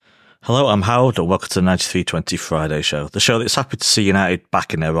Hello, I'm Howard, and welcome to the 9320 Friday show, the show that's happy to see United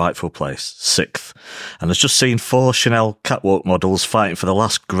back in their rightful place, 6th, and has just seen 4 Chanel catwalk models fighting for the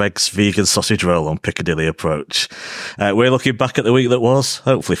last Greg's vegan sausage roll on Piccadilly Approach. We're looking back at the week that was,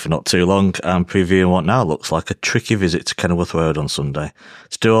 hopefully for not too long, and previewing what now looks like a tricky visit to Kenilworth Road on Sunday.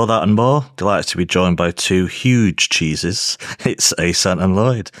 To do all that and more, delighted to be joined by 2 huge cheeses. It's Ahsan and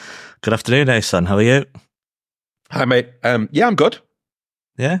Lloyd. Good afternoon, Ahsan. How are you? Hi, mate. Yeah, I'm good.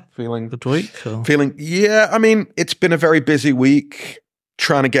 Yeah, feeling good week. I mean, it's been a very busy week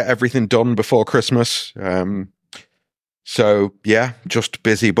trying to get everything done before Christmas. So yeah, just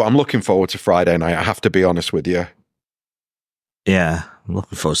busy, but I'm looking forward to Friday night. I have to be honest with you. Yeah, I'm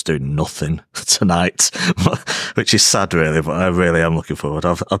looking forward to doing nothing tonight, which is sad, really. But I really am looking forward.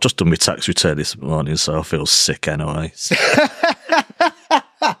 I've just done my tax return this morning, so I feel sick anyway.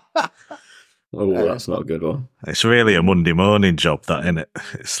 Oh, that's not a good one. It's really a Monday morning job, that, isn't it?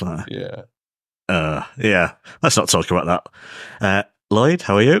 It's like, yeah. Let's not talk about that. Lloyd,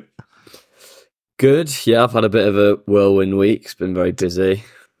 how are you? Good. Yeah, I've had a bit of a whirlwind week. It's been very busy.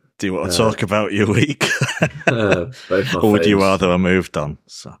 Do you want to talk about your week? Both my or would you rather I moved on?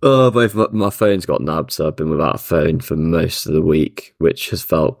 So. Both my phones got nabbed, so I've been without a phone for most of the week, which has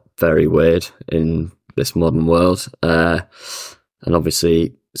felt very weird in this modern world. And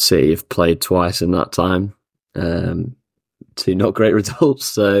obviously, City have played twice in that time. 2 not great results,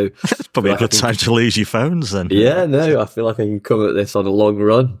 so it's probably a good time to lose your phones then. Yeah, no, I feel like I can come at this on a long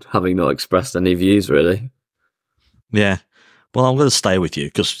run, having not expressed any views really. Yeah, well, I'm going to stay with you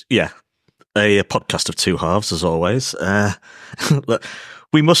because a podcast of 2 halves as always.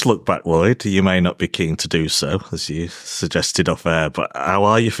 We must look back, Lloyd. You may not be keen to do so, as you suggested off air, but how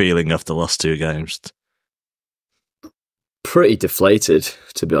are you feeling after the last 2 games? Pretty deflated,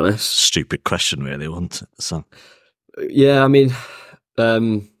 to be honest. Stupid question, really, wasn't it? So. Yeah, I mean,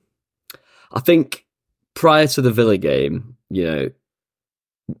 I think prior to the Villa game, in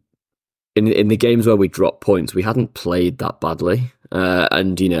the games where we dropped points, we hadn't played that badly.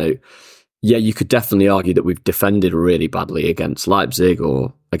 And, you could definitely argue that we've defended really badly against Leipzig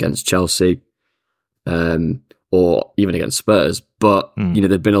or against Chelsea, or even against Spurs. But,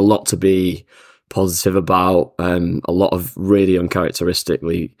 there'd been a lot to be positive about, a lot of really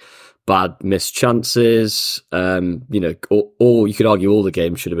uncharacteristically bad missed chances, or you could argue all the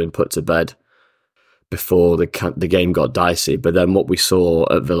games should have been put to bed before the game got dicey. But then what we saw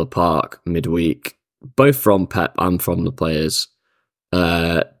at Villa Park midweek, both from Pep and from the players,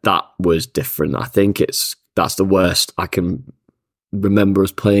 that was different. I think that's the worst I can remember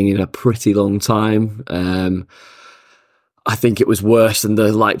us playing in a pretty long time. I think it was worse than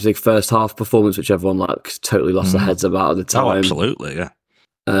the Leipzig first half performance, which everyone totally lost their heads about at the time. Oh, absolutely, yeah.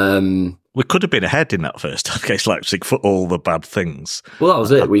 We could have been ahead in that first half against Leipzig for all the bad things. Well, that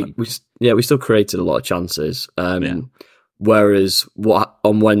was it. We still created a lot of chances. Whereas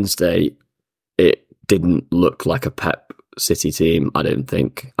on Wednesday, it didn't look like a Pep City team, I don't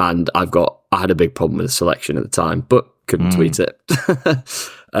think. And I had a big problem with the selection at the time, but couldn't tweet it.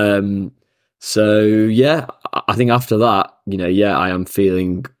 So, yeah, I think after that, I am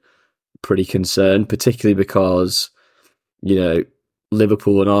feeling pretty concerned, particularly because,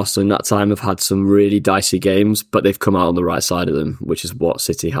 Liverpool and Arsenal in that time have had some really dicey games, but they've come out on the right side of them, which is what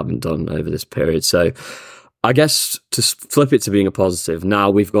City haven't done over this period. So I guess to flip it to being a positive,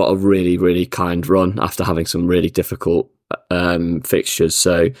 now we've got a really, really kind run after having some really difficult fixtures.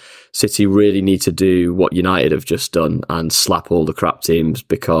 So City really need to do what United have just done and slap all the crap teams,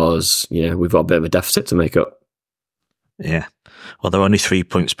 because we've got a bit of a deficit to make up. Yeah, well, they're only 3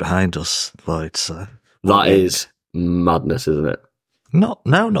 points behind us, Lloyd. So that is madness, isn't it? No,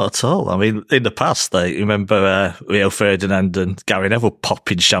 not at all. I mean, in the past, remember Rio Ferdinand and Gary Neville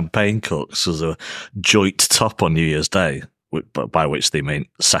popping champagne corks as a joint top on New Year's Day, by which they mean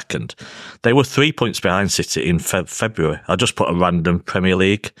second. They were 3 points behind City in February. I just put a random Premier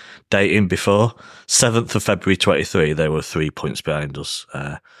League date in before. 7th of February 23, they were 3 points behind us.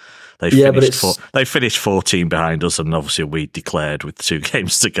 They finished 14 behind us, and obviously we declared with 2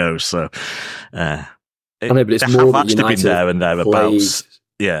 games to go. So, I know, but it's more that United been there and thereabouts.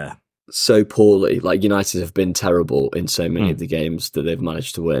 Yeah, so poorly. Like, United have been terrible in so many of the games that they've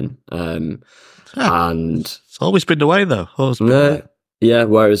managed to win. And it's always been the way, though. Yeah.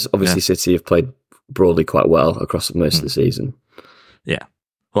 Whereas obviously City have played broadly quite well across most of the season. Yeah.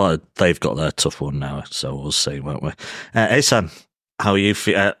 Well, they've got their tough one now, so we'll see, won't we? Ahsan, how are you?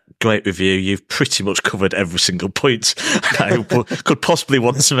 great review. You've pretty much covered every single point I could possibly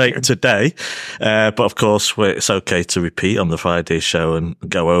want to make today. But of course, it's okay to repeat on the Friday show and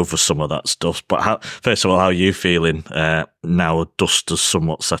go over some of that stuff. But first of all, how are you feeling now dust has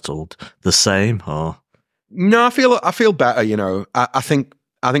somewhat settled? The same, or? No, I feel better, you know. I think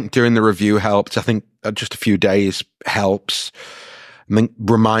doing the review helped. I think just a few days helps. I think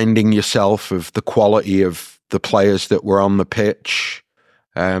reminding yourself of the quality of the players that were on the pitch,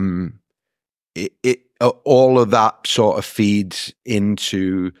 all of that sort of feeds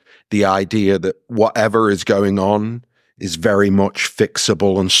into the idea that whatever is going on is very much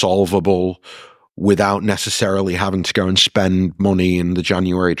fixable and solvable without necessarily having to go and spend money in the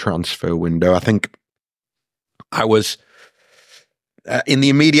January transfer window. I think I was in the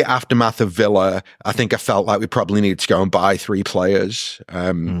immediate aftermath of Villa, I think I felt like we probably need to go and buy 3 players.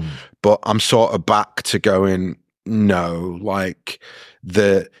 But I'm sort of back to going, no, like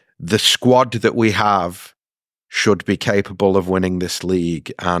the squad that we have should be capable of winning this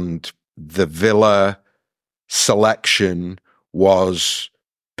league. And the Villa selection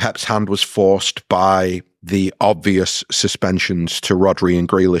Pep's hand was forced by the obvious suspensions to Rodri and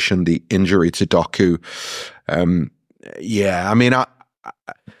Grealish and the injury to Doku. Yeah, I mean,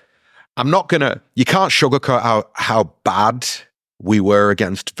 I'm not gonna. You can't sugarcoat how bad we were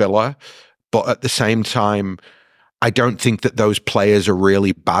against Villa, but at the same time, I don't think that those players are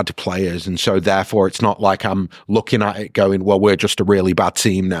really bad players, and so therefore, it's not like I'm looking at it going, "Well, we're just a really bad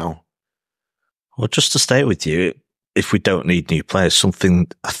team now." Well, just to stay with you, if we don't need new players, something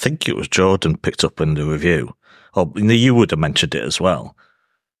I think it was Jordan picked up in the review, or you would have mentioned it as well.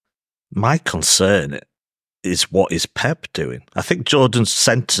 My concern is, what is Pep doing? I think Jordan's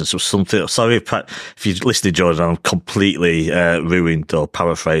sentence was something. Sorry if you listened to Jordan, I'm completely ruined or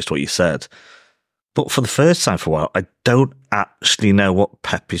paraphrased what you said. But for the first time for a while, I don't actually know what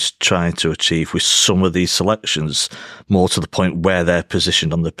Pep is trying to achieve with some of these selections, more to the point where they're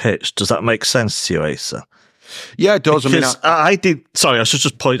positioned on the pitch. Does that make sense to you, Asa? Yeah, it does. Because I did. Sorry, I should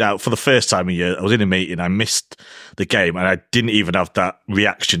just point out, for the first time in a year, I was in a meeting, I missed the game, and I didn't even have that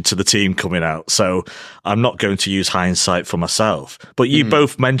reaction to the team coming out. So I'm not going to use hindsight for myself. But you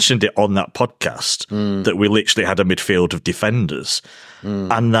both mentioned it on that podcast that we literally had a midfield of defenders,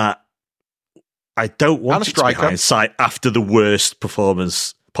 and that I don't want it to be hindsight after the worst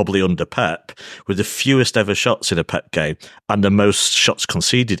performance probably under Pep, with the fewest ever shots in a Pep game and the most shots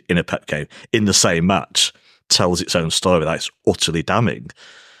conceded in a Pep game in the same match. Tells its own story. That's utterly damning.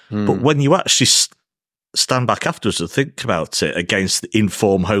 But when you actually stand back afterwards and think about it against the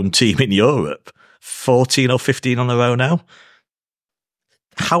informed home team in Europe, 14 or 15 on the row now,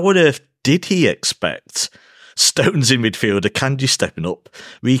 how on earth did he expect Stones in midfield, Akanji stepping up,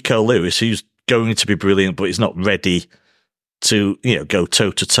 Rico Lewis, who's going to be brilliant, but he's not ready to go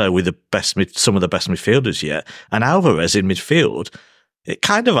toe to toe with some of the best midfielders yet, and Alvarez in midfield? It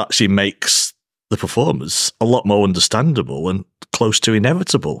kind of actually makes the performance a lot more understandable and close to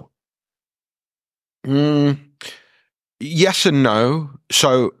inevitable. Yes and no.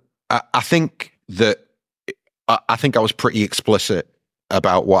 So I think I was pretty explicit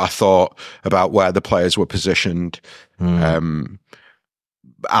about what I thought about where the players were positioned. I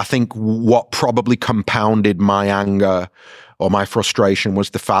think what probably compounded my anger or my frustration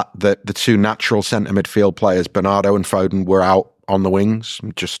was the fact that the 2 natural centre midfield players, Bernardo and Foden, were out on the wings.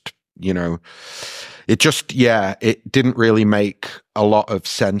 It didn't really make a lot of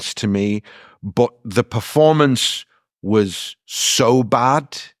sense to me, but the performance was so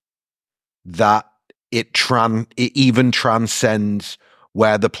bad that it even transcends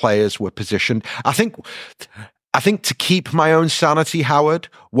where the players were positioned. I think to keep my own sanity, Howard,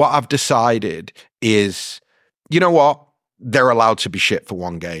 what I've decided is, you know what? They're allowed to be shit for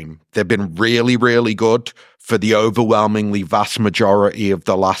one game. They've been really, really good for the overwhelmingly vast majority of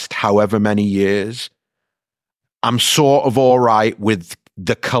the last however many years. I'm sort of all right with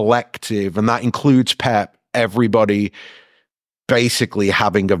the collective, and that includes Pep, everybody basically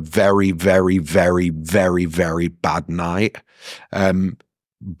having a very, very, very, very, very bad night.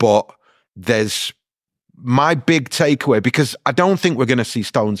 But there's my big takeaway, because I don't think we're going to see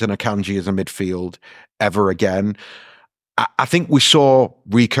Stones and Akanji as a midfield ever again. I think we saw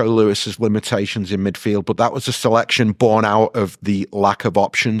Rico Lewis's limitations in midfield, but that was a selection born out of the lack of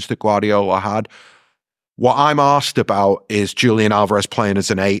options that Guardiola had. What I'm asked about is Julian Alvarez playing as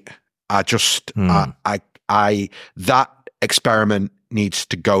an 8. That experiment needs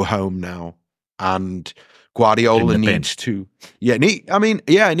to go home now, and Guardiola needs to, it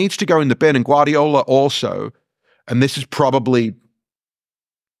needs to go in the bin. And Guardiola also, and this is probably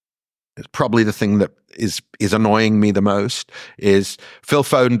it's probably the thing that is annoying me the most, is Phil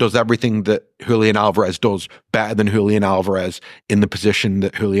Foden does everything that Julian Alvarez does better than Julian Alvarez in the position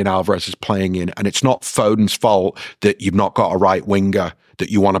that Julian Alvarez is playing in. And it's not Foden's fault that you've not got a right winger that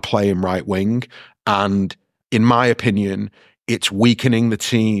you want to play in right wing. And in my opinion, it's weakening the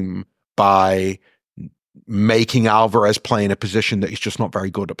team by making Alvarez play in a position that he's just not very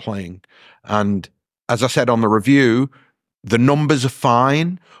good at playing. And as I said on the review, the numbers are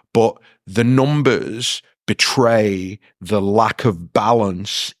fine, but the numbers betray the lack of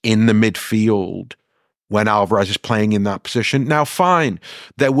balance in the midfield when Alvarez is playing in that position. Now, fine,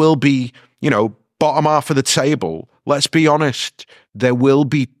 there will be, bottom half of the table. Let's be honest, there will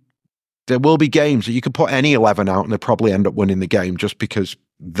be games that you could put any 11 out and they'll probably end up winning the game just because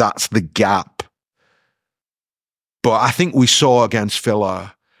that's the gap. But I think we saw against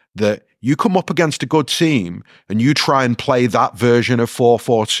Villa that you come up against a good team and you try and play that version of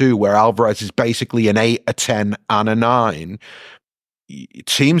 4-4-2 where Alvarez is basically an 8, a 10 and a 9,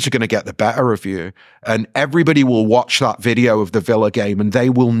 teams are going to get the better of you. And everybody will watch that video of the Villa game and they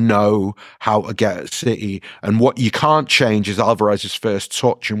will know how to get at City. And what you can't change is Alvarez's first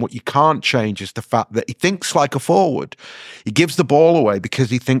touch. And what you can't change is the fact that he thinks like a forward. He gives the ball away because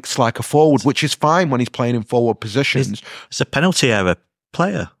he thinks like a forward, which is fine when he's playing in forward positions. It's a penalty area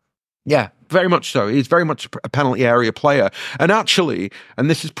player. Yeah, very much so. He's very much a penalty area player. And actually,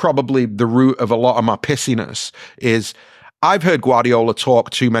 and this is probably the root of a lot of my pissiness, is I've heard Guardiola talk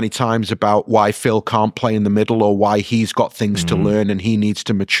too many times about why Phil can't play in the middle or why he's got things to learn and he needs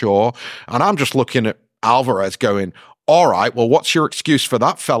to mature. And I'm just looking at Alvarez going, all right, well, what's your excuse for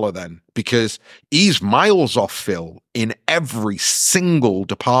that fella then? Because he's miles off Phil in every single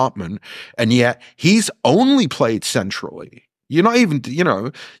department, and yet he's only played centrally. You're not even,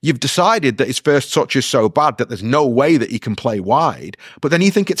 you've decided that his first touch is so bad that there's no way that he can play wide, but then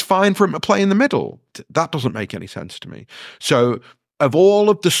you think it's fine for him to play in the middle. That doesn't make any sense to me. So of all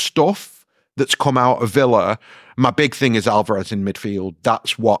of the stuff that's come out of Villa, my big thing is Alvarez in midfield.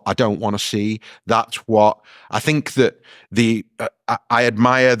 That's what I don't want to see. That's what I think that I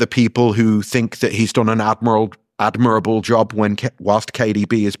admire the people who think that he's done an admirable job whilst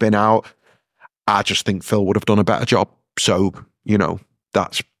KDB has been out. I just think Phil would have done a better job. So,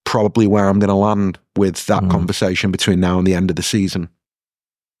 that's probably where I'm going to land with that conversation between now and the end of the season.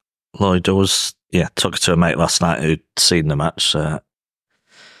 Lloyd, I was talking to a mate last night who'd seen the match, and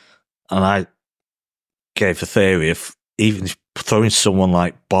I gave the theory of even throwing someone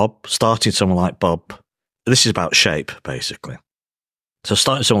like Bob, starting someone like Bob. This is about shape, basically. So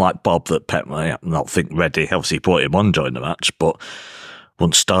starting someone like Bob that Pep might not think ready, obviously brought him on during the match, but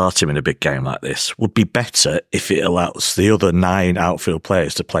wouldn't start him in a big game like this, would be better if it allows the other 9 outfield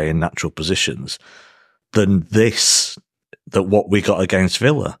players to play in natural positions than what we got against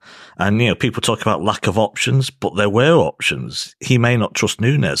Villa. And, people talk about lack of options, but there were options. He may not trust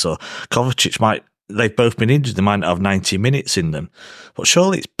Núñez, or Kovacic they've both been injured, they might not have 90 minutes in them. But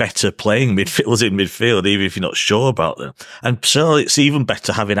surely it's better playing midfielders in midfield, even if you're not sure about them. And surely it's even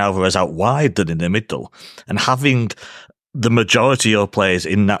better having Alvarez out wide than in the middle, and having the majority of your players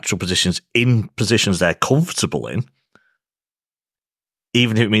in natural positions, in positions they're comfortable in,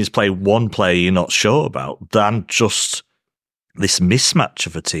 even if it means play one player you're not sure about, than just this mismatch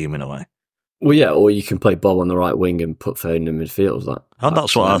of a team in a way. Well, yeah, or you can play Bob on the right wing and put Foden in midfield.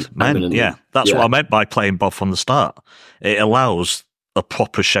 That's what I meant. Yeah, that's what I meant by playing Bob from the start. It allows a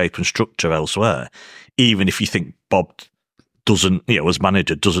proper shape and structure elsewhere, even if you think Bob doesn't, as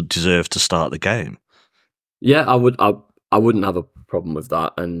manager, doesn't deserve to start the game. Yeah, I wouldn't have a problem with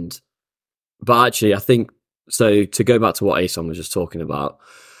that. But actually, I think, so to go back to what Ahsan was just talking about,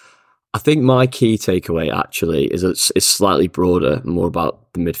 I think my key takeaway actually is it's slightly broader, more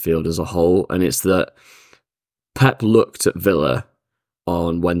about the midfield as a whole. And it's that Pep looked at Villa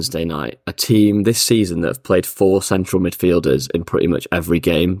on Wednesday night, a team this season that have played 4 central midfielders in pretty much every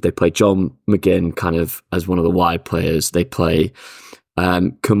game. They play John McGinn kind of as one of the wide players. They play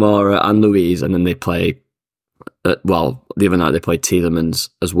Kamara and Luiz, and then they play the other night they played Tielemans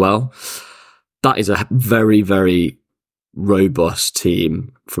as well. That is a very, very robust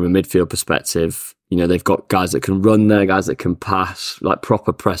team from a midfield perspective. They've got guys that can run there, guys that can pass, like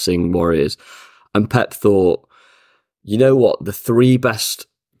proper pressing warriors. And Pep thought, you know what? The 3 best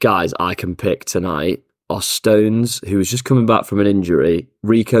guys I can pick tonight are Stones, who was just coming back from an injury,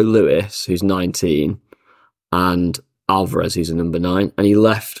 Rico Lewis, who's 19, and Alvarez, who's a number 9, and he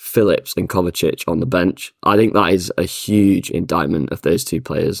left Phillips and Kovacic on the bench. I think that is a huge indictment of those 2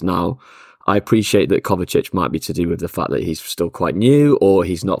 players. Now, I appreciate that Kovacic might be to do with the fact that he's still quite new or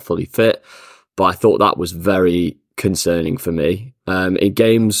he's not fully fit, but I thought that was very concerning for me. In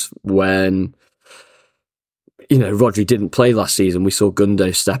games when, Rodri didn't play last season, we saw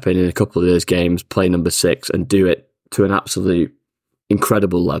Gundo step in a couple of those games, play number 6 and do it to an absolute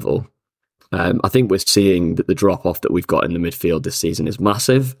incredible level. I think we're seeing that the drop-off that we've got in the midfield this season is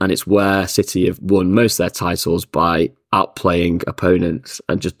massive, and it's where City have won most of their titles by outplaying opponents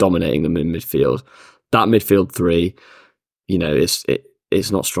and just dominating them in midfield. That midfield 3,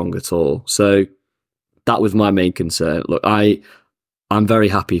 it's not strong at all. So that was my main concern. Look, I'm very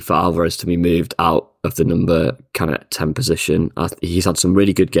happy for Alvarez to be moved out of the number kind of 10 position. He's had some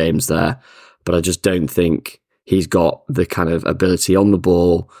really good games there, but I just don't think he's got the kind of ability on the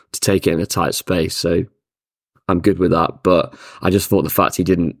ball to take it in a tight space. So I'm good with that. But I just thought the fact he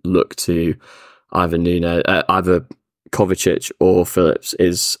didn't look to either Kovacic or Phillips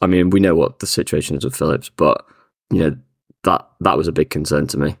is, we know what the situation is with Phillips, but that was a big concern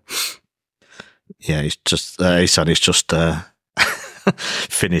to me. Yeah, he said he's just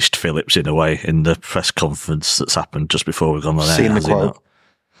finished Phillips in a way in the press conference that's happened just before we've gone on air. Seen the quote.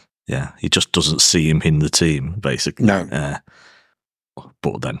 Yeah, he just doesn't see him in the team, basically. No.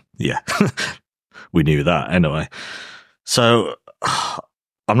 But then, yeah, we knew that anyway. So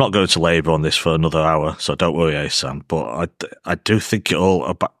I'm not going to labour on this for another hour, so don't worry, Ahsan. But I do think it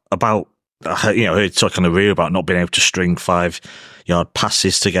all about I heard talking to Rio about not being able to string 5-yard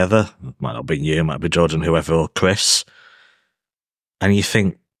passes together. It might not be you, it might be Jordan, whoever, or Chris. And you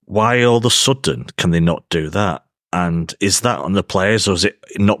think, why all of a sudden can they not do that? And is that on the players, or is it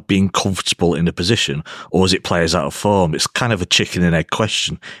not being comfortable in the position, or is it players out of form? It's kind of a chicken and egg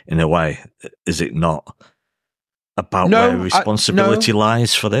question in a way, is it not? About where responsibility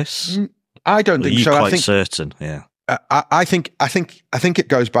lies for this? I don't think so. Are you quite certain? Yeah. I think it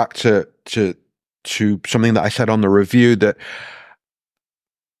goes back to something that I said on the review, that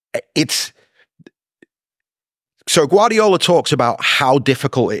it's so Guardiola talks about how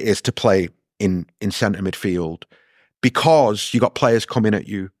difficult it is to play in centre midfield because you got players coming at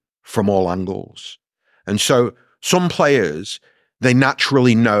you from all angles. And so some players, they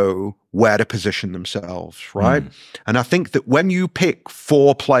naturally know where to position themselves, right? And I think that when you pick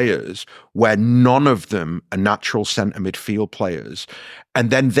 4 players where none of them are natural centre midfield players,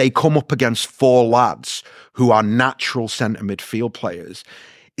 and then they come up against 4 lads who are natural centre midfield players,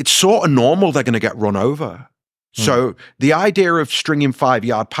 it's sort of normal they're going to get run over. So the idea of stringing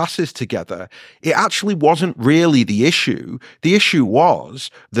 5-yard passes together, it actually wasn't really the issue. The issue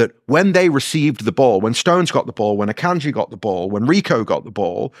was that when they received the ball, when Stones got the ball, when Akanji got the ball, when Rico got the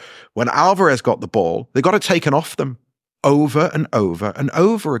ball, when Alvarez got the ball, they got it taken off them over and over and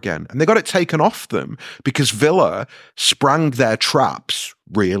over again. And they got it taken off them because Villa sprang their traps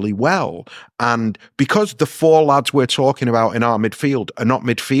really well. And because the 4 lads we're talking about in our midfield are not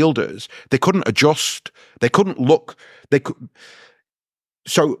midfielders, they couldn't adjust. They couldn't look.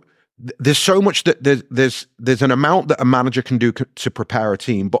 So there's so much that there's an amount that a manager can do to prepare a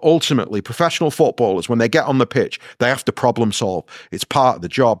team. But ultimately, professional footballers, when they get on the pitch, they have to problem solve. It's part of the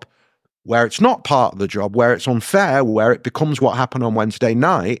job. Where it's not part of the job, where it's unfair, where it becomes what happened on Wednesday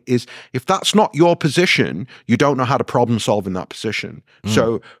night, is if that's not your position, you don't know how to problem solve in that position.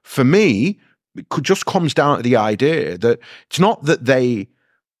 So for me, it just comes down to the idea that it's not that they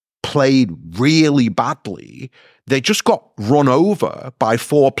played really badly. They just got run over by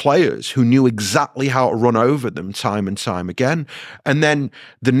 4 players who knew exactly how to run over them time and time again. And then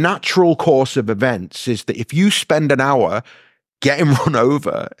the natural course of events is that if you spend an hour getting run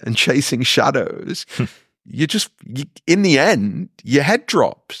over and chasing shadows, in the end, your head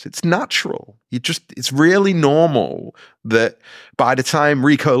drops. It's natural. It's really normal that by the time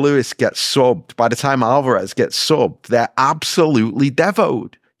Rico Lewis gets subbed, by the time Alvarez gets subbed, they're absolutely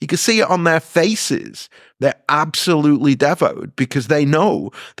devoed. You can see it on their faces. They're absolutely devoed because they know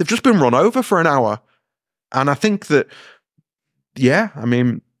they've just been run over for an hour. And I think that,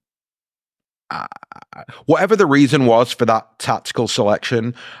 whatever the reason was for that tactical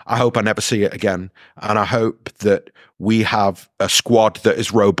selection, I hope I never see it again. And I hope that we have a squad that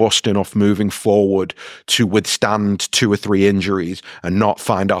is robust enough moving forward to withstand 2 or 3 injuries and not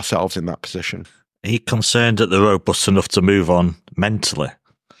find ourselves in that position. Are you concerned that they're robust enough to move on mentally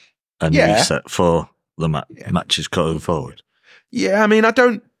and reset for the matches going forward? Yeah, I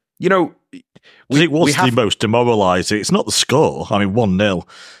don't, it was the most demoralising. It's not the score. 1-0.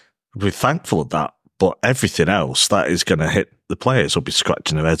 We're thankful of that, but everything else that is going to hit the players will be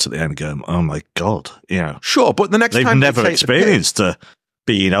scratching their heads at the end, going, "Oh my god!" Sure, but the next they've time never experienced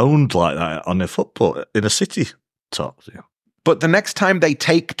being owned like that on their football in a City top. Yeah. But the next time they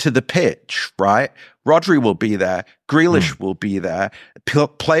take to the pitch, right? Rodri will be there, Grealish will be there.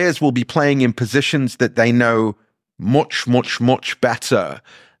 Players will be playing in positions that they know much, much, much better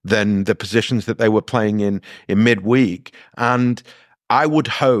than the positions that they were playing in midweek. And I would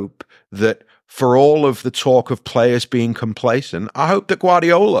hope that for all of the talk of players being complacent, I hope that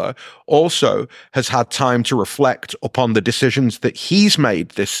Guardiola also has had time to reflect upon the decisions that he's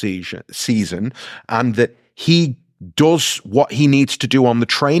made this season, and that he does what he needs to do on the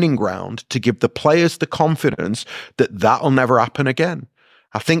training ground to give the players the confidence that that'll never happen again.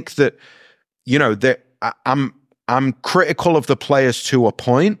 I think that, that I'm critical of the players to a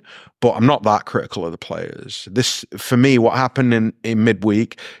point, but I'm not that critical of the players. This, for me, what happened in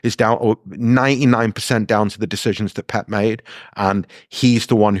midweek is 99% down to the decisions that Pep made, and he's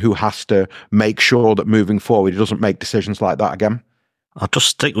the one who has to make sure that moving forward he doesn't make decisions like that again. I'll just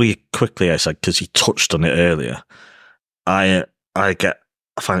stick with you quickly, I said, because he touched on it earlier. I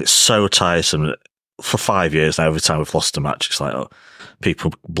find it so tiresome that for 5 years now, every time we've lost a match, it's like,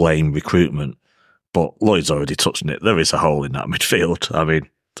 people blame recruitment. But Lloyd's already touched on it. There is a hole in that midfield. I mean,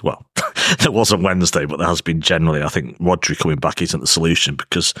 well, there was on Wednesday, but there has been generally. I think Rodri coming back isn't the solution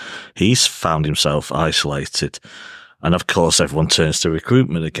because he's found himself isolated. And of course, everyone turns to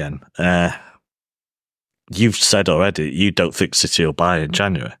recruitment again. You've said already you don't think City will buy in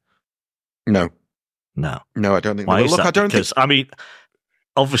January. No, I don't think. Why is that? I mean,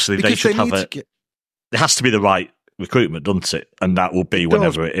 obviously they should have it has to be the right recruitment, doesn't it? And that will be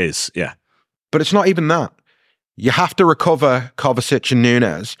whenever it is. Yeah. But it's not even that. You have to recover Kovacic and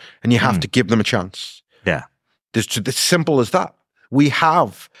Nunes, and you have to give them a chance. Yeah. It's simple as that. We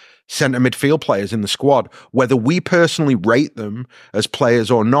have centre midfield players in the squad. Whether we personally rate them as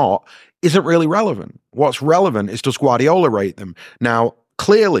players or not isn't really relevant. What's relevant is, does Guardiola rate them? Now,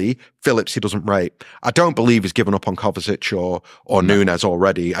 clearly, Phillips he doesn't rate. I don't believe he's given up on Kovacic or Nunes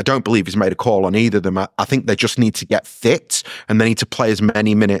already. I don't believe he's made a call on either of them. I think they just need to get fit, and they need to play as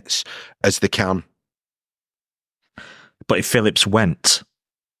many minutes as they can. But if Phillips went,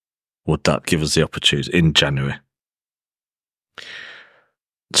 would that give us the opportunity in January?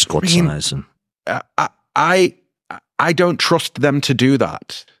 Squad size and I don't trust them to do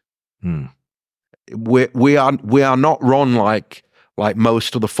that. We are not run like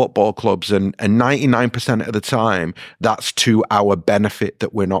most of the football clubs, and 99% of the time that's to our benefit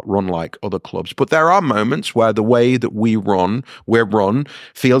that we're not run like other clubs. But there are moments where the way that we're run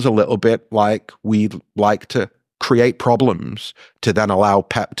feels a little bit like we like to create problems to then allow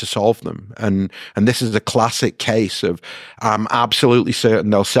Pep to solve them. And this is a classic case of, I'm absolutely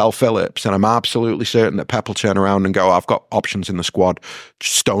certain they'll sell Phillips, and I'm absolutely certain that Pep will turn around and go, I've got options in the squad.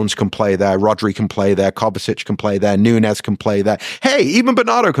 Stones can play there, Rodri can play there, Kovacic can play there, Nunes can play there. Hey, even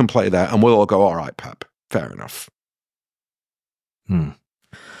Bernardo can play there. And we'll all go, all right, Pep, fair enough.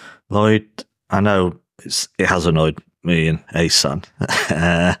 Lloyd, I know it has annoyed me and Ahsan.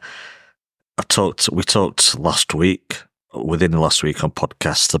 We talked within the last week on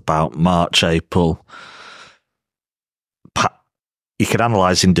podcasts about March, April. You can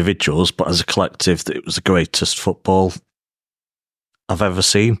analyse individuals, but as a collective, it was the greatest football I've ever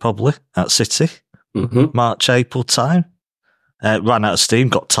seen, probably, at City. March, April time. Ran out of steam,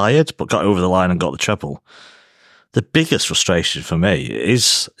 got tired, but got over the line and got the treble. The biggest frustration for me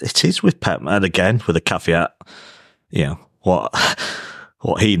is with Pep, and again, with a caveat,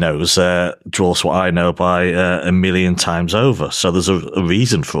 what he knows draws what I know by a million times over. So there's a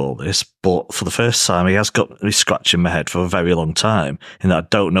reason for all this. But for the first time, he has got me scratching my head for a very long time in that I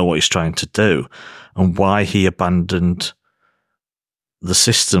don't know what he's trying to do and why he abandoned the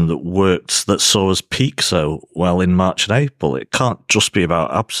system that worked, that saw us peak so well in March and April. It can't just be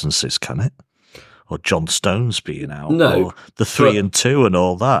about absences, can it? Or John Stones being out, or the 3 and 2 and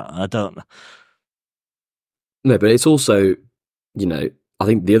all that. I don't. No, but it's also, I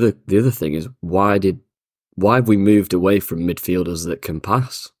think the other thing is why have we moved away from midfielders that can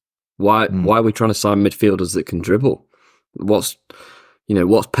pass? Why are we trying to sign midfielders that can dribble? What's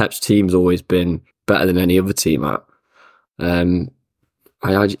Pep's team's always been better than any other team at? I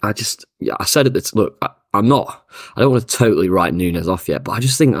said it. Look, I don't want to totally write Nunes off yet, but I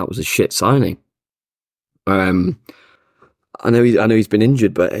just think that was a shit signing. I know he's been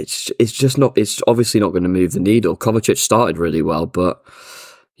injured, but it's just not. It's obviously not going to move the needle. Kovacic started really well, but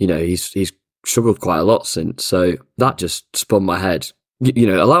he's struggled quite a lot since. So that just spun my head.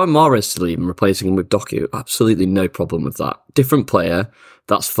 Allowing Mahrez to leave and replacing him with Doku, absolutely no problem with that. Different player,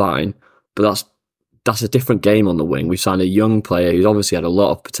 that's fine, but that's a different game on the wing. We signed a young player who's obviously had a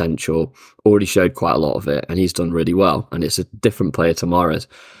lot of potential, already showed quite a lot of it, and he's done really well. And it's a different player to Mahrez.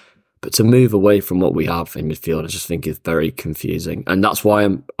 But to move away from what we have in midfield, I just think is very confusing, and that's why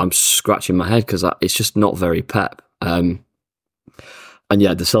I'm scratching my head, because it's just not very Pep. And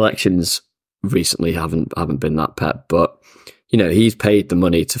yeah, the selections recently haven't been that pep, but he's paid the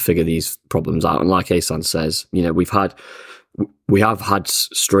money to figure these problems out. And like Ahsan says, we have had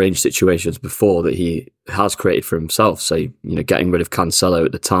strange situations before that he has created for himself. So, getting rid of Cancelo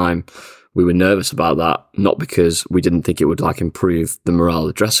at the time, we were nervous about that, not because we didn't think it would improve the morale of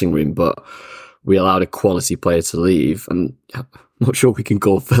the dressing room, but we allowed a quality player to leave. And I'm not sure we can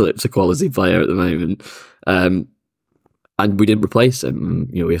call Phillips a quality player at the moment. And we didn't replace him.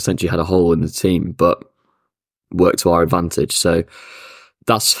 We essentially had a hole in the team, but worked to our advantage. So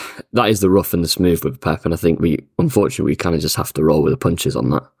that is the rough and the smooth with Pep, and I think unfortunately we kind of just have to roll with the punches on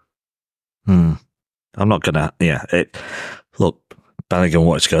that. I'm not gonna. Look, Bellingham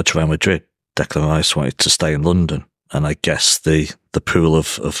wanted to go to Real Madrid. Declan Rice wanted to stay in London, and I guess the pool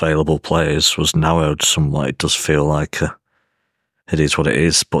of available players was narrowed somewhat. It does feel like it is what it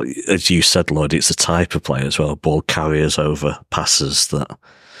is, but as you said, Lloyd, it's the type of player as well, ball carriers over passers, that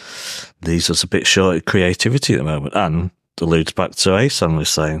leaves us a bit short of creativity at the moment, and alludes back to Ahsan was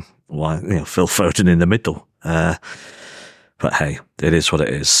saying, why Phil Foden in the middle. But hey, it is what it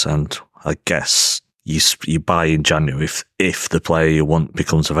is, and I guess you buy in January if the player you want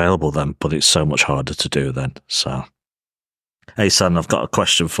becomes available then, but it's so much harder to do then. So, Ahsan, I've got a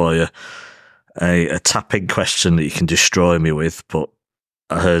question for you, a tapping question that you can destroy me with, but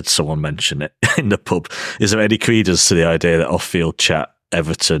I heard someone mention it in the pub. Is there any credence to the idea that off-field chat,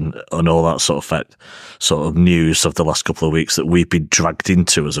 Everton and all that sort of news of the last couple of weeks that we've been dragged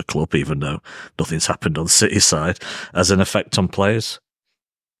into as a club, even though nothing's happened on City side, has an effect on players?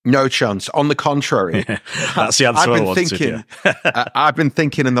 No chance. On the contrary. That's the answer I've been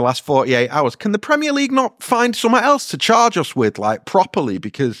thinking in the last 48 hours, can the Premier League not find somewhere else to charge us with, properly?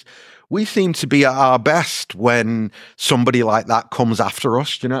 Because we seem to be at our best when somebody like that comes after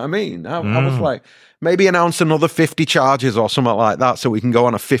us. Do you know what I mean? I was like, maybe announce another 50 charges or something like that so we can go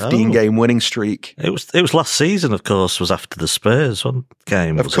on a 15-game winning streak. It was last season, of course, was after the Spurs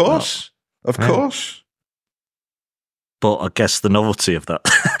game. Of course. But I guess the novelty of that,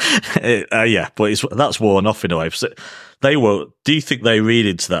 but that's worn off in a way. Do you think they read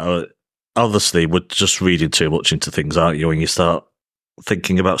into that? Or obviously, we're just reading too much into things, aren't you, when you start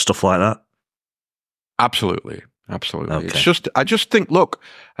thinking about stuff like that? Absolutely. Okay. It's just, I just think, look,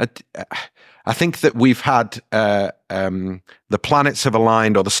 I think that we've had the planets have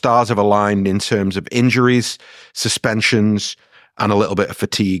aligned, or the stars have aligned in terms of injuries, suspensions, and a little bit of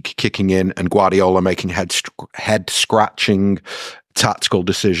fatigue kicking in, and Guardiola making head-scratching tactical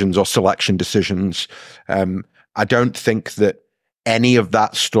decisions or selection decisions. I don't think that any of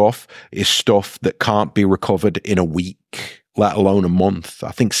that stuff is stuff that can't be recovered in a week, let alone a month.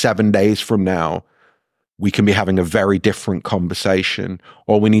 I think 7 days from now, we can be having a very different conversation.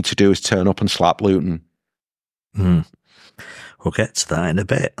 All we need to do is turn up and slap Luton. We'll get to that in a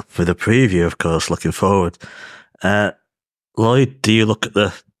bit with a preview, of course, looking forward. Lloyd, do you look at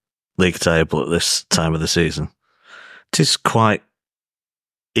the league table at this time of the season? It is quite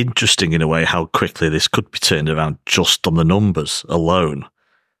interesting in a way how quickly this could be turned around just on the numbers alone.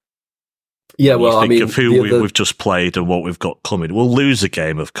 Yeah, well, I mean, of who we've just played and what we've got coming. We'll lose a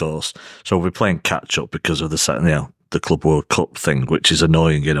game, of course, so we'll be playing catch up because of the Club World Cup thing, which is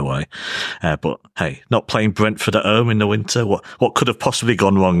annoying in a way. But hey, not playing Brentford at home in the winter. What could have possibly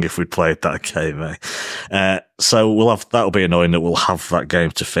gone wrong if we'd played that game? So that'll be annoying that we'll have that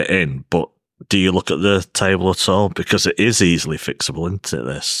game to fit in. But do you look at the table at all? Because it is easily fixable, isn't it?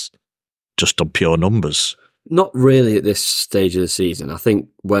 This just on pure numbers. Not really at this stage of the season. I think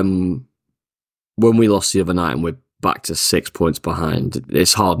when we lost the other night and we're back to 6 points behind,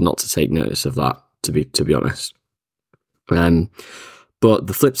 it's hard not to take notice of that, to be honest. But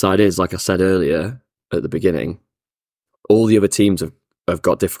the flip side is, like I said earlier at the beginning, all the other teams have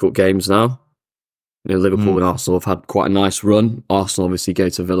got difficult games now. Liverpool and Arsenal have had quite a nice run. Arsenal obviously go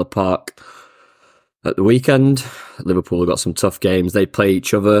to Villa Park at the weekend. Liverpool have got some tough games. They play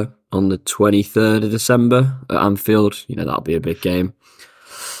each other on the 23rd of December at Anfield. That'll be a big game.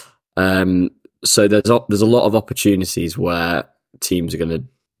 So there's a lot of opportunities where teams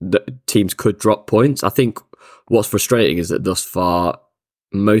could drop points. I think what's frustrating is that thus far,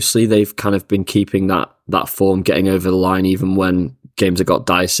 mostly they've kind of been keeping that form, getting over the line even when games have got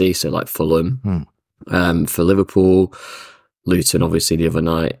dicey. So like Fulham for Liverpool, Luton obviously the other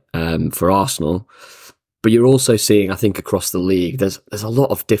night for Arsenal. But you're also seeing, I think, across the league, there's a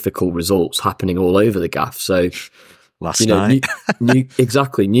lot of difficult results happening all over the gaff. So last night,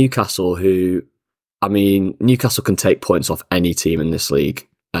 exactly, Newcastle, Newcastle can take points off any team in this league.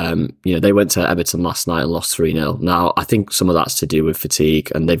 They went to Everton last night and lost 3-0. Now, I think some of that's to do with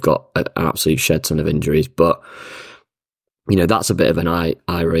fatigue, and they've got an absolute shed ton of injuries. But that's a bit of an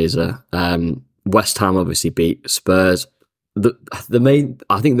eye raiser. West Ham obviously beat Spurs. The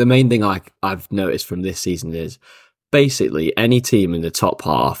main thing I've noticed from this season is basically any team in the top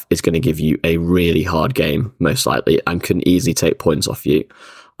half is going to give you a really hard game, most likely, and can easily take points off you.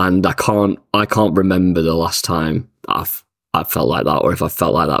 And I can't remember the last time I've felt like that, or if I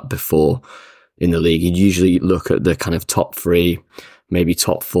felt like that before in the league. You'd usually look at the kind of top 3, maybe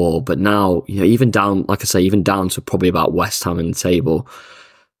top 4, but now, even down, like I say, even down to probably about West Ham in the table,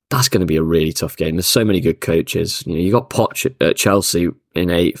 that's going to be a really tough game. There's so many good coaches. You got Poch at Chelsea in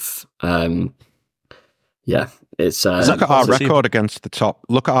 8th. It's look at our record against the top.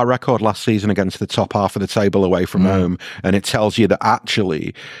 Look at our record last season against the top half of the table away from home, and it tells you that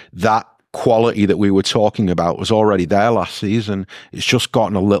actually that quality that we were talking about was already there last season. It's just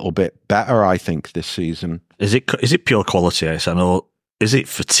gotten a little bit better, I think, this season. Is it pure quality, Ahsan, or is it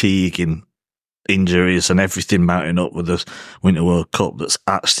fatigue and injuries and everything mounting up with the Winter World Cup that's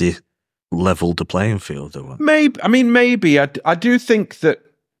actually leveled the playing field? Maybe. I do think that,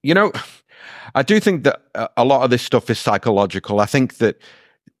 I do think that a lot of this stuff is psychological. I think that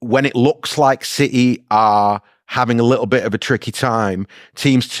when it looks like City are having a little bit of a tricky time,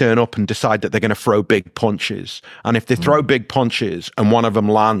 teams turn up and decide that they're going to throw big punches. And if they throw big punches and one of them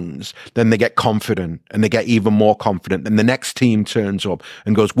lands, then they get confident and they get even more confident. Then the next team turns up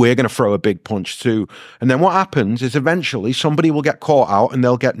and goes, we're going to throw a big punch too. And then what happens is eventually somebody will get caught out and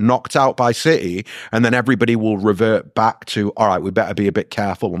they'll get knocked out by City. And then everybody will revert back to, all right, we better be a bit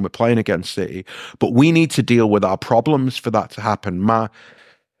careful when we're playing against City. But we need to deal with our problems for that to happen.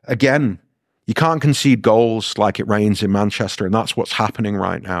 Again, you can't concede goals like it rains in Manchester, and that's what's happening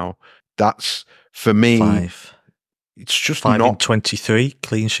right now. That's, for me, 5. It's just 5 not in 23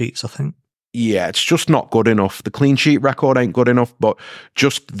 clean sheets, I think. Yeah, it's just not good enough. The clean sheet record ain't good enough, but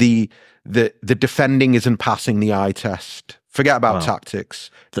just the defending isn't passing the eye test. Forget about tactics.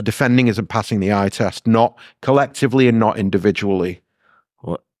 The defending isn't passing the eye test, not collectively and not individually.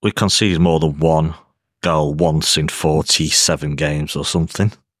 Well, we conceded more than one goal once in 47 games or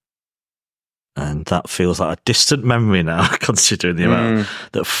something. And that feels like a distant memory now, considering the amount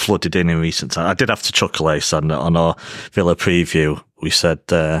that flooded in recent time. I did have to chuckle, Ahsan, on our Villa preview. We said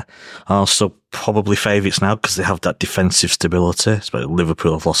Arsenal probably favourites now because they have that defensive stability.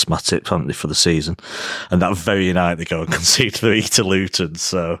 Liverpool have lost Matip, haven't they, for the season? And that very night they go and concede 3 to Luton.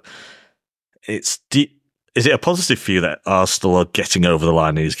 So is it a positive for you that Arsenal are getting over the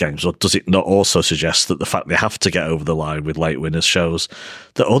line in these games, or does it not also suggest that the fact they have to get over the line with late winners shows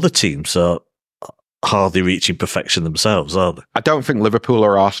that other teams are hardly reaching perfection themselves, are they? I don't think Liverpool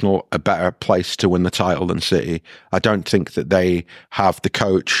or Arsenal are better placed to win the title than City. I don't think that they have the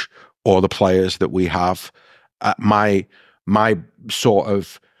coach or the players that we have. My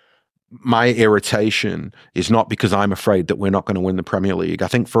irritation is not because I'm afraid that we're not going to win the Premier League. I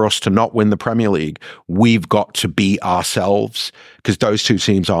think for us to not win the Premier League, we've got to beat ourselves, because those two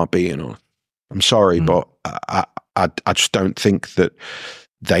teams aren't beating us. I'm sorry, but I just don't think that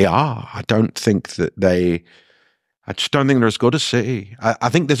they are. I just don't think they're as good as City. I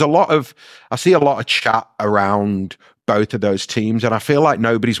think there's I see a lot of chat around both of those teams, and I feel like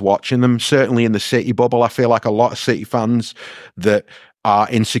nobody's watching them. Certainly in the City bubble, I feel like a lot of City fans that are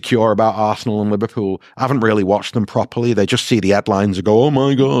insecure about Arsenal and Liverpool haven't really watched them properly. They just see the headlines and go, oh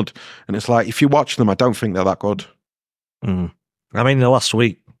my God. And it's like, if you watch them, I don't think they're that good. I mean, the last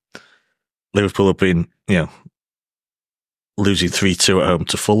week, Liverpool have been, losing 3-2 at home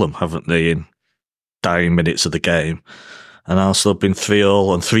to Fulham, haven't they, in dying minutes of the game? And Arsenal have been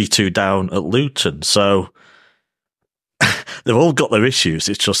 3-0 and 3-2 down at Luton. So they've all got their issues.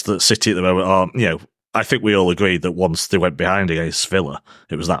 It's just that City at the moment are, I think we all agreed that once they went behind against Villa,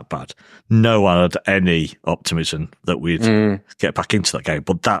 it was that bad. No one had any optimism that we'd get back into that game.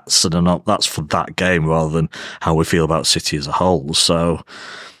 But that's for that game rather than how we feel about City as a whole. So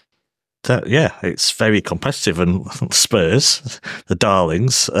it's very competitive, and Spurs, the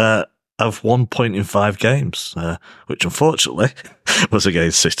darlings, have 1 point in 5 games, which unfortunately was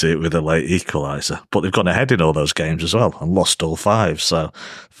against City with a late equaliser. But they've gone ahead in all those games as well and lost all 5. So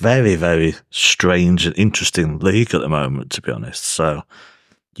very, very strange and interesting league at the moment, to be honest. So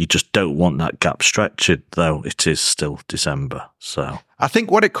you just don't want that gap stretching, though it is still December. So I think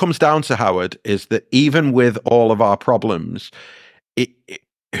what it comes down to, Howard, is that even with all of our problems,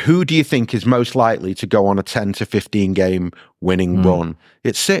 who do you think is most likely to go on a 10 to 15 game winning run?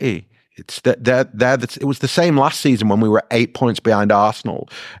 It's City. It was the same last season when we were 8 points behind Arsenal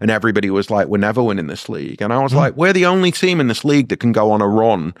and everybody was like, we're never winning this league. And I was like, we're the only team in this league that can go on a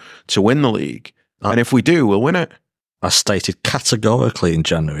run to win the league. And if we do, we'll win it. I stated categorically in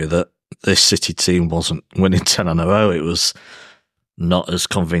January that this City team wasn't winning 10 in a row. It was not as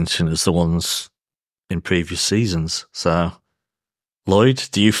convincing as the ones in previous seasons. So, Lloyd,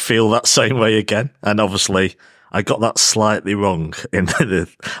 do you feel that same way again? And obviously, I got that slightly wrong, and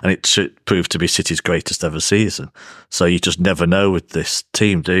it proved to be City's greatest ever season. So you just never know with this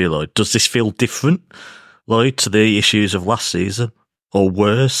team, do you, Lloyd? Does this feel different, Lloyd, to the issues of last season? Or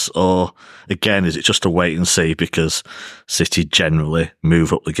worse? Or, again, is it just a wait and see because City generally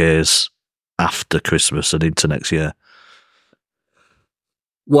move up the gears after Christmas and into next year?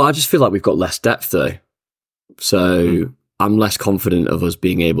 Well, I just feel like we've got less depth, though. So I'm less confident of us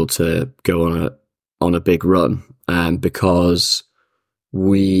being able to go on a big run, because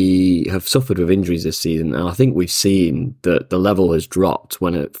we have suffered with injuries this season, and I think we've seen that the level has dropped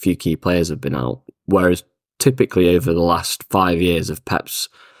when a few key players have been out. Whereas typically over the last 5 years of Pep's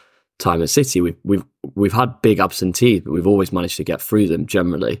time at City, we've had big absentees, but we've always managed to get through them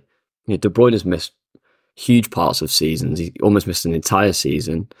generally. De Bruyne has missed huge parts of seasons. He almost missed an entire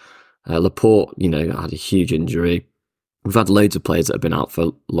season. Laporte, had a huge injury. We've had loads of players that have been out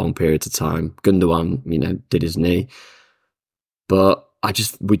for long periods of time. Gundogan, did his knee. But I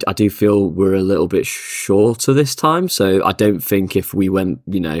do feel we're a little bit shorter this time. So I don't think if we went,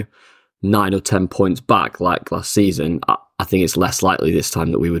 9 or 10 points back like last season, I think it's less likely this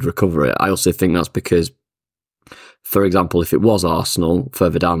time that we would recover it. I also think that's because, for example, if it was Arsenal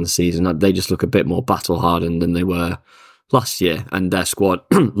further down the season, they just look a bit more battle-hardened than they were last year. And their squad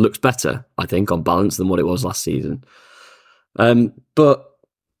looks better, I think, on balance than what it was last season. But,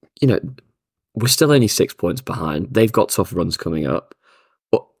 we're still only 6 points behind. They've got tough runs coming up.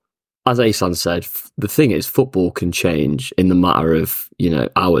 But as Ahsan said, the thing is, football can change in the matter of,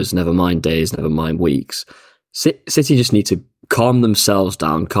 hours, never mind days, never mind weeks. City just need to calm themselves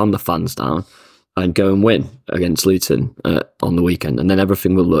down, calm the fans down, and go and win against Luton on the weekend. And then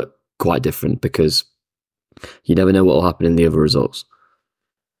everything will look quite different because you never know what will happen in the other results.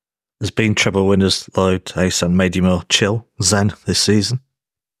 There's been treble winners, Lloyd. Ahsan made you more chill, zen this season.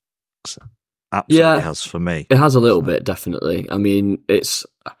 So, absolutely has for me. It has a little bit, definitely. I mean,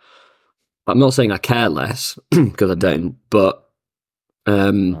 I'm not saying I care less because I don't, but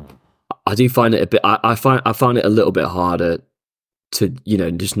I do find it a bit. I find it a little bit harder to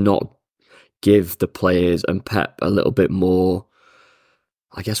just not give the players and Pep a little bit more,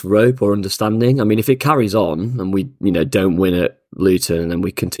 I guess, rope or understanding. I mean, if it carries on and we, don't win at Luton and then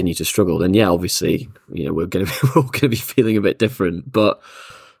we continue to struggle, then obviously, we're going to be feeling a bit different. But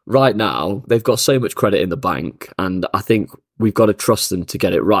right now, they've got so much credit in the bank, and I think we've got to trust them to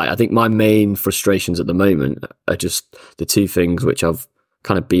get it right. I think my main frustrations at the moment are just the two things which I've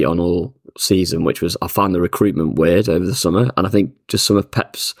kind of beat on all season, which was I found the recruitment weird over the summer, and I think just some of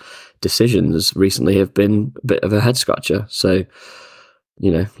Pep's decisions recently have been a bit of a head scratcher. So,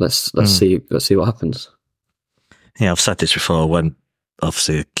 let's see what happens. Yeah, I've said this before. When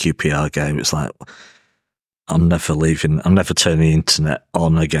obviously a QPR game, it's like I'm never turning the internet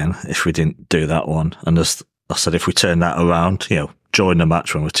on again if we didn't do that one. And as I said, if we turn that around, during the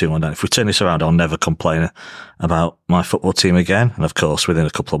match when we're 2-1 down, if we turn this around, I'll never complain about my football team again. And of course, within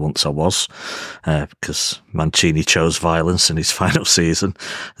a couple of months I was, because Mancini chose violence in his final season.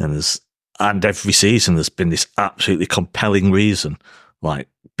 And every season there's been this absolutely compelling reason, like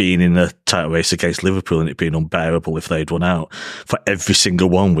being in the title race against Liverpool and it being unbearable if they'd won out. For every single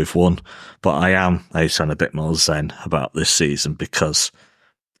one we've won. But I am a bit more zen about this season, because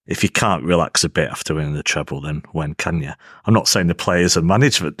if you can't relax a bit after winning the treble, then when can you? I'm not saying the players and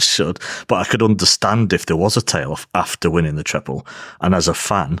management should, but I could understand if there was a tail-off after winning the treble. And as a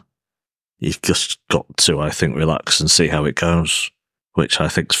fan, you've just got to, I think, relax and see how it goes, which I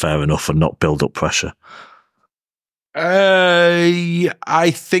think is fair enough, and not build up pressure.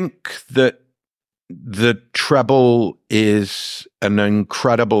 I think that the treble is an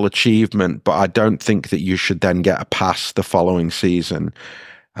incredible achievement, but I don't think that you should then get a pass the following season.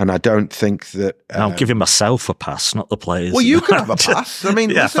 And I don't think that I'm giving myself a pass, not the players. Well, you can have a pass. I mean,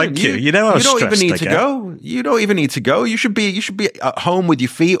 yeah, listen, thank you. You don't even need to go. You don't even need to go. You should be at home with your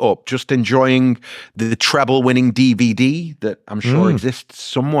feet up, just enjoying the treble-winning DVD that I'm sure exists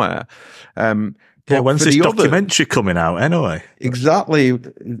somewhere. When's this documentary coming out anyway? Exactly.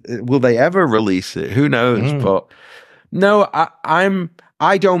 Will they ever release it? Who knows? But no,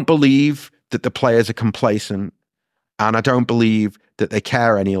 I don't believe that the players are complacent, and I don't believe that they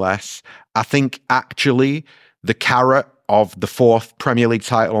care any less. I think actually the carrot of the 4th Premier League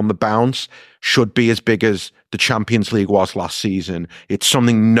title on the bounce should be as big as the Champions League was last season. It's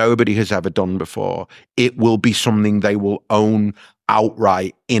something nobody has ever done before. It will be something they will own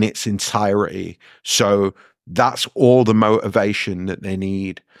outright in its entirety. So that's all the motivation that they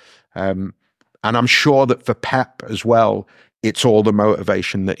need. And I'm sure that for Pep as well, it's all the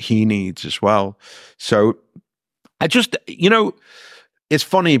motivation that he needs as well. So I just, it's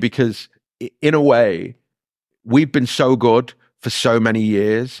funny because in a way, we've been so good for so many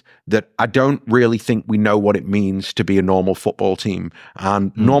years that I don't really think we know what it means to be a normal football team.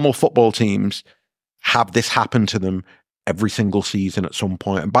 And normal football teams have this happen to them every single season at some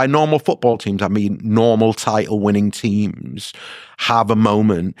point. And by normal football teams, I mean normal title-winning teams have a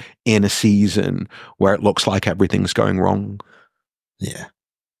moment in a season where it looks like everything's going wrong. Yeah.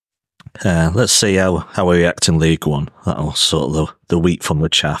 Let's see how we react in League One. That'll sort of the wheat from the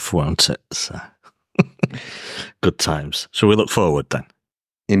chaff, won't it? So. Good times. Shall we look forward then?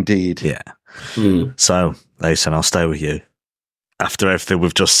 Indeed. Yeah. So, Ahsan, I'll stay with you. After everything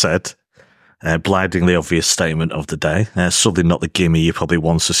we've just said, blindingly obvious statement of the day. Something not the gimme you probably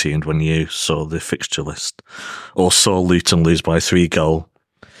once assumed when you saw the fixture list, or saw Luton lose by three goal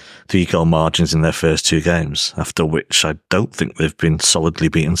margins in their first two games, after which I don't think they've been solidly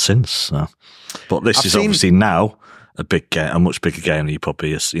beaten since. So. But this is obviously now a much bigger game than you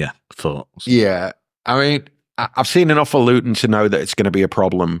probably thought. Yeah. I mean, I've seen enough of Luton to know that it's going to be a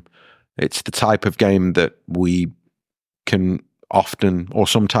problem. It's the type of game that we can often or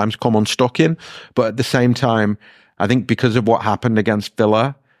sometimes come unstuck in. But at the same time, I think because of what happened against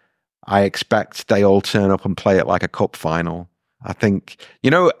Villa, I expect they all turn up and play it like a cup final. I think,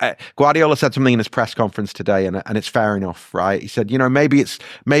 Guardiola said something in his press conference today, and it's fair enough, right? He said, maybe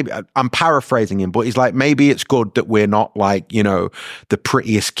I'm paraphrasing him, but he's like, maybe it's good that we're not like, the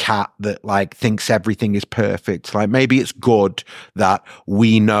prettiest cat that like thinks everything is perfect. Like maybe it's good that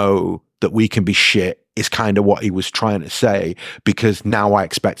we know that we can be shit is kind of what he was trying to say, because now I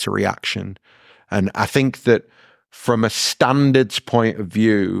expect a reaction. And I think that from a standards point of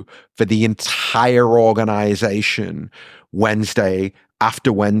view for the entire organization, Wednesday,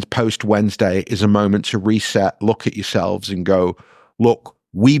 post Wednesday is a moment to reset, look at yourselves and go, look,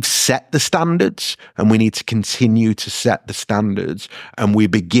 we've set the standards and we need to continue to set the standards. And we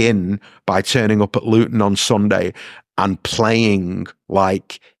begin by turning up at Luton on Sunday and playing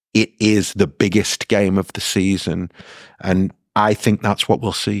like it is the biggest game of the season. And I think that's what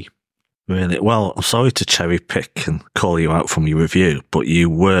we'll see. Really? Well, I'm sorry to cherry pick and call you out from your review, but you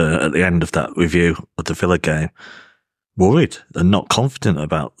were, at the end of that review of the Villa game, worried and not confident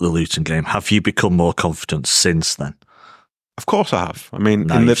about the Luton game. Have you become more confident since then? Of course I have. I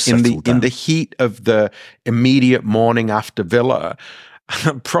mean, in the heat of the immediate morning after Villa,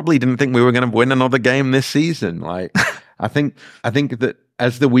 I probably didn't think we were going to win another game this season. Like, I think that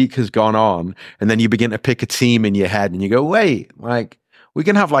as the week has gone on, and then you begin to pick a team in your head, and you go, wait, like we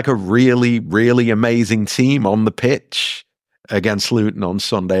can have like a really, really amazing team on the pitch against Luton on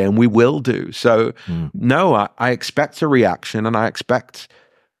Sunday, and we will do. So, no, I expect a reaction, and I expect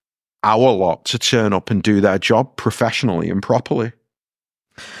our lot to turn up and do their job professionally and properly.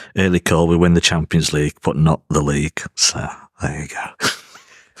 Early call, we win the Champions League, but not the league. So, there you go.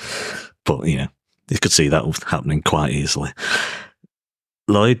 But, you could see that happening quite easily.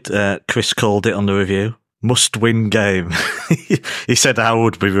 Lloyd, Chris called it on the review. Must-win game. He said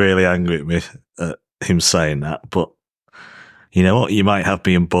Howard would be really angry at me, him saying that, but you know what? You might have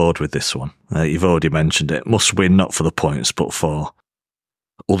me on board with this one. You've already mentioned it. Must win, not for the points, but for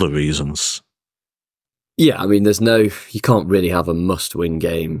other reasons. Yeah, I mean, you can't really have a must-win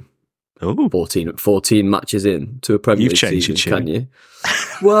game. 14 matches into a Premier League season, can you?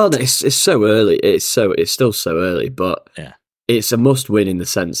 Well, it's so early. It's still so early, but yeah. It's a must-win in the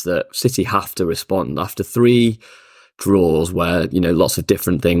sense that City have to respond after 3 draws where lots of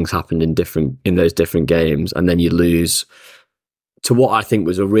different things happened in those different games, and then you lose to what I think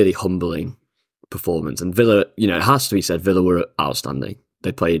was a really humbling performance. And Villa, it has to be said, Villa were outstanding.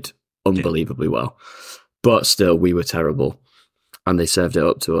 They played unbelievably well, but still we were terrible, and they served it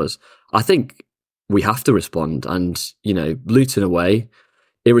up to us. I think we have to respond, and Luton away,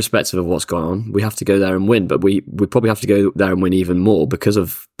 irrespective of what's gone on, we have to go there and win. But we probably have to go there and win even more because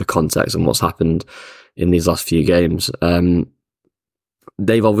of the context and what's happened in these last few games.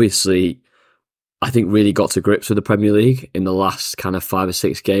 They've obviously, I think, really got to grips with the Premier League in the last kind of 5 or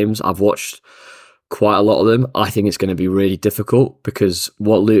 6 games. I've watched quite a lot of them. I think it's going to be really difficult because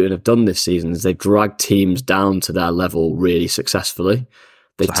what Luton have done this season is they've dragged teams down to their level really successfully.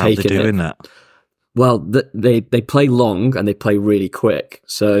 How are they doing that? Well, they play long and they play really quick.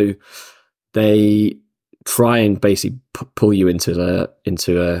 So they try and basically pull you into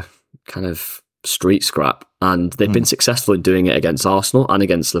a kind of street scrap. And they've been successful in doing it against Arsenal and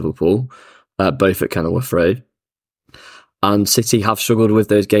against Liverpool, both at Kenilworth Road. And City have struggled with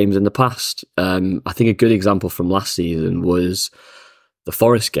those games in the past. I think a good example from last season was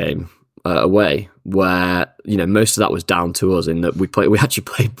Forest game away, where most of that was down to us in that we actually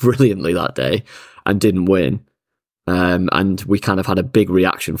played brilliantly that day and didn't win, and we kind of had a big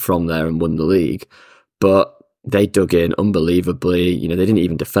reaction from there and won the league. But they dug in unbelievably. They didn't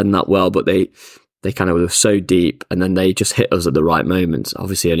even defend that well, but they kind of were so deep, and then they just hit us at the right moment.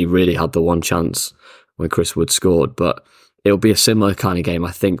 Obviously, only really had the one chance when Chris Wood scored, but it'll be a similar kind of game,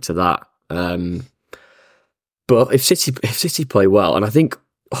 I think, to that. But if City play well, and I think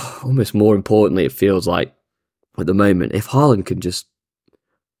almost more importantly, it feels like at the moment, if Haaland can just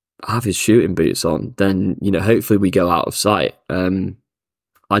have his shooting boots on, then hopefully we go out of sight.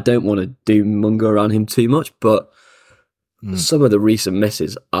 I don't want to doom monger around him too much, but some of the recent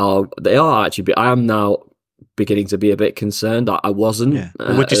misses I am now beginning to be a bit concerned. I wasn't. Yeah.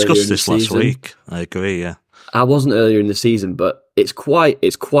 Well, we discussed this last week. I agree. Yeah, I wasn't earlier in the season, but it's quite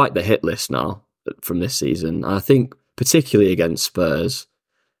the hit list now from this season. I think particularly against Spurs,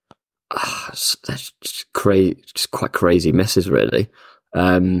 that's just quite crazy misses, really.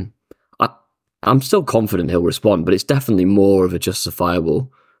 I'm still confident he'll respond, but it's definitely more of a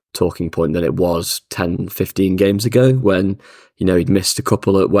justifiable talking point than it was 10, 15 games ago when, he'd missed a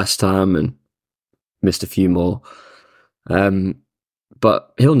couple at West Ham and missed a few more.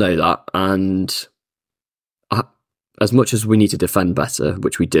 But he'll know that. And as much as we need to defend better,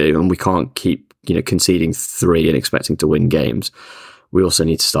 which we do, and we can't keep, conceding 3 and expecting to win games, we also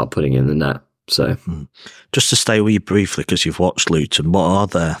need to start putting in the net. So, just to stay with you briefly, because you've watched Luton, what are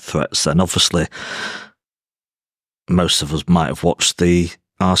their threats then? Obviously, most of us might have watched the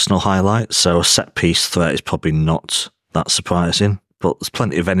Arsenal highlights, so a set-piece threat is probably not that surprising, but there's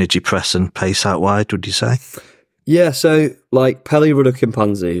plenty of energy, press and pace out wide, would you say? Yeah, so Pele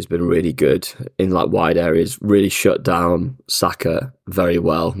Rudokimpanzi, who's been really good in wide areas, really shut down Saka very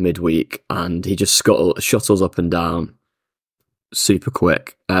well midweek, and he just shuttles up and down super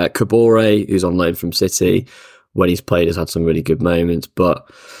quick. Kabore, who's on loan from City, when he's played has had some really good moments, but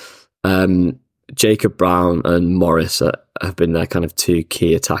Jacob Brown and Morris have been their kind of 2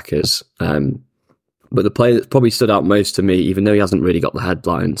 key attackers. But the player that's probably stood out most to me, even though he hasn't really got the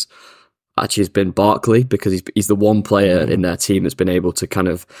headlines, actually has been Barkley, because he's the one player in their team that's been able to kind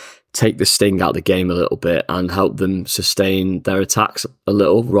of take the sting out of the game a little bit and help them sustain their attacks a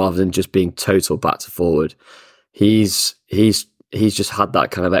little rather than just being total back to forward. He's just had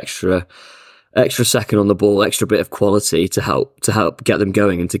that kind of extra second on the ball, extra bit of quality to help get them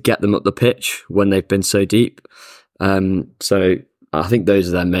going and to get them up the pitch when they've been so deep. So I think those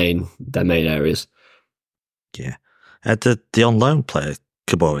are their main areas. Yeah. The on loan player,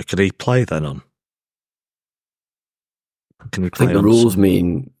 Kabore, could he play then on? Can he play? I think the rules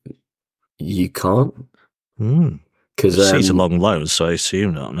mean you can't. Because he's a long loan, so I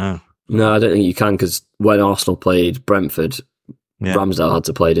assume not. No, I don't think you can, because when Arsenal played Brentford, Ramsdale had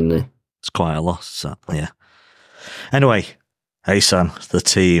to play, didn't he? It's quite a loss, so, yeah. Anyway, Ahsan, the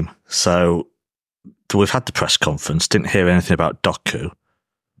team. So we've had the press conference, didn't hear anything about Doku,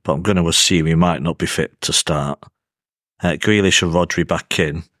 but I'm going to assume he might not be fit to start. Grealish and Rodri back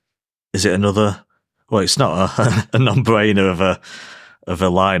in. Is it another? Well, it's not a non-brainer of a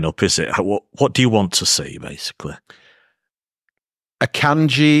lineup, is it? What do you want to see, basically?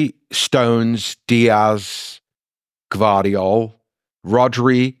 Akanji, Stones, Diaz, Gvardiol,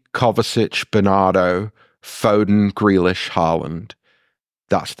 Rodri, Kovacic, Bernardo, Foden, Grealish, Haaland.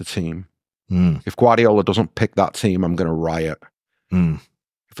 That's the team. If Guardiola doesn't pick that team, I'm going to riot.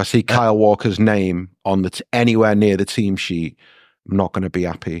 If I see Kyle Walker's name on anywhere near the team sheet, I'm not going to be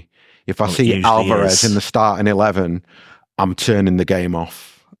happy. If I see Alvarez in the starting 11, I'm turning the game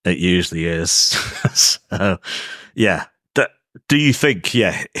off. It usually is. So, yeah. Do you think,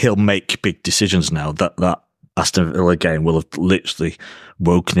 he'll make big decisions now? That Aston Villa game will have literally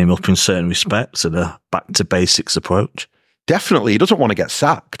woken him up in certain respects and a back-to-basics approach? Definitely. He doesn't want to get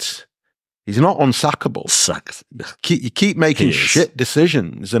sacked. He's not unsackable. You keep making shit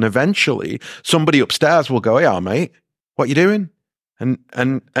decisions, and eventually somebody upstairs will go, "Yeah, mate, what you doing?"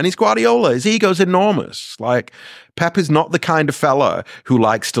 And he's Guardiola. His ego's enormous. Pep is not the kind of fella who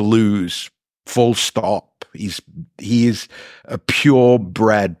likes to lose. Full stop. He is a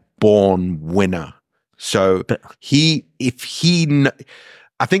purebred, born winner. So I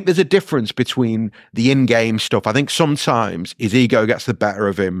think there's a difference between the in-game stuff. I think sometimes his ego gets the better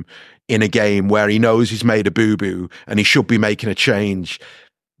of him in a game where he knows he's made a boo-boo and he should be making a change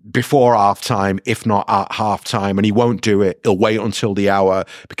before half-time, if not at half-time, and he won't do it. He'll wait until the hour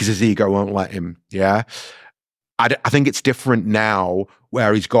because his ego won't let him, yeah? I think it's different now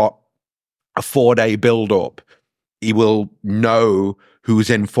where he's got a 4-day build-up He will know who's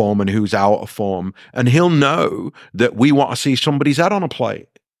in form and who's out of form. And he'll know that we want to see somebody's head on a plate.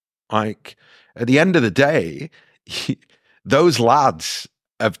 Like, at the end of the day, those lads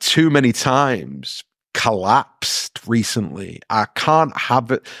have too many times collapsed recently. I can't have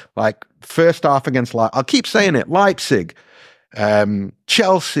it. Like, first half against I'll keep saying it, Leipzig,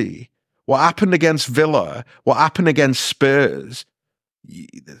 Chelsea, what happened against Villa, what happened against Spurs,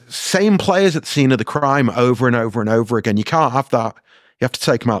 same players at the scene of the crime over and over and over again. You can't have that. You have to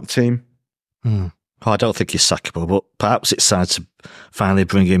take them out of the team. Well, I don't think he's sackable, but perhaps it's time to finally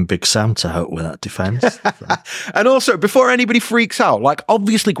bring in Big Sam to help with that defence. And also, before anybody freaks out, like,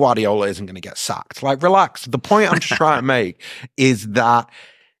 obviously Guardiola isn't going to get sacked. Like, relax. The point I'm just trying to make is that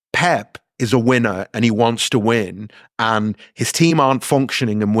Pep is a winner and he wants to win, and his team aren't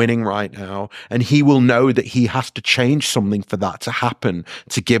functioning and winning right now, and he will know that he has to change something for that to happen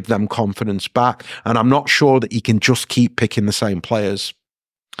to give them confidence back. And I'm not sure that he can just keep picking the same players.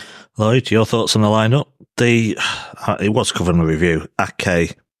 Lloyd, your thoughts on the lineup? It was covered in the review.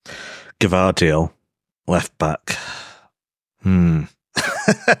 Ake, Gvardiol, left back. Not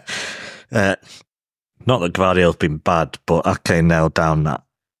that Gvardiol's been bad, but Ake nailed down that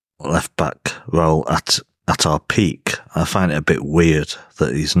left back role at our peak. I find it a bit weird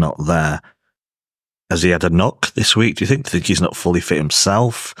that he's not there. Has he had a knock this week, do you think? Do you think he's not fully fit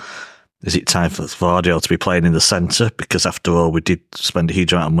himself? Is it time for Gvardiol to be playing in the centre? Because after all, we did spend a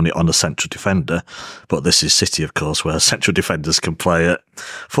huge amount of money on a central defender, but this is City, of course, where central defenders can play at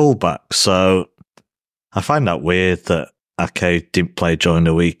full-back. So I find that weird that Ake didn't play during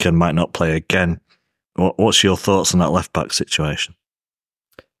the week and might not play again. What's your thoughts on that left-back situation?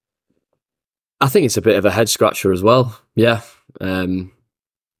 I think it's a bit of a head-scratcher as well. Yeah.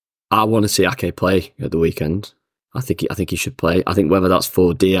 I want to see Ake play at the weekend. I think he should play. I think whether that's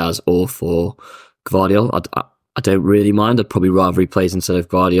for Diaz or for Gvardiol, I don't really mind. I'd probably rather he plays instead of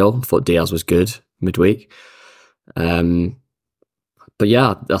Gvardiol. I thought Diaz was good midweek. But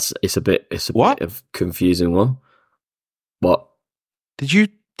yeah, it's a bit of confusing one. What? Did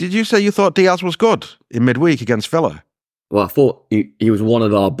you say you thought Diaz was good in midweek against Villa? Well, I thought he was one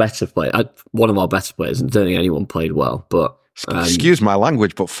of our better players. And I don't think anyone played well. But excuse my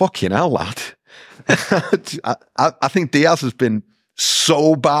language, but fucking hell, lad. I think Diaz has been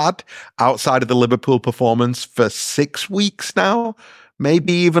so bad outside of the Liverpool performance for 6 weeks now,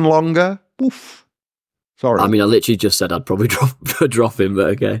 maybe even longer. Oof. Sorry. I mean, I literally just said I'd probably drop him, but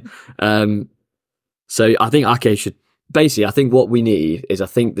okay. So I think Ake should. Basically, I think what we need is, I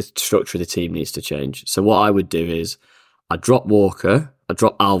think the structure of the team needs to change. So what I would do is, I'd drop Walker, I'd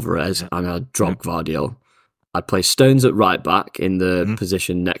drop Alvarez, and I'd drop Gvardiol. I'd play Stones at right back in the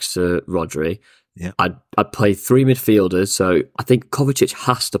position next to Rodri. Yeah. I'd play 3 midfielders. So I think Kovacic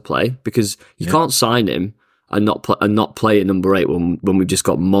has to play, because you can't sign him and not play at number 8 when we've just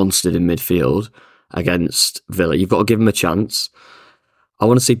got monstered in midfield against Villa. You've got to give him a chance. I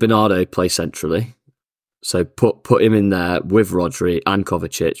want to see Bernardo play centrally. So put him in there with Rodri and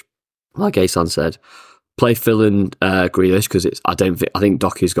Kovacic. Like Ahsan said, play Phil and Grealish, because I think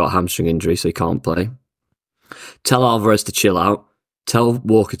Doku's got a hamstring injury, so he can't play. Tell Alvarez to chill out. Tell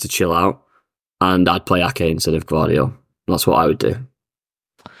Walker to chill out. And I'd play Ake instead of Gvardiol. That's what I would do.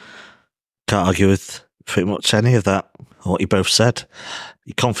 Can't argue with pretty much any of that, what you both said.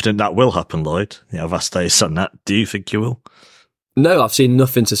 You're confident that will happen, Lloyd? Yeah, I've asked Ace on that. Do you think you will? No, I've seen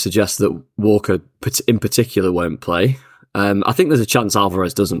nothing to suggest that Walker in particular won't play. I think there's a chance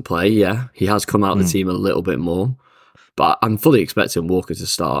Alvarez doesn't play, yeah. He has come out of the team a little bit more. But I'm fully expecting Walker to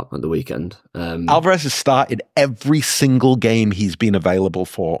start at the weekend. Alvarez has started every single game he's been available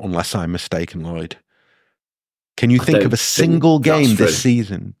for, unless I'm mistaken, Lloyd. Can you think of a single game this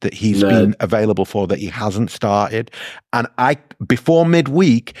season that he's been available for that he hasn't started? And before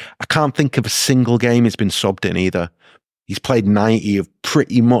midweek, I can't think of a single game he's been subbed in either. He's played 90 of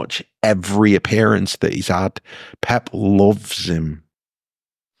pretty much every appearance that he's had. Pep loves him.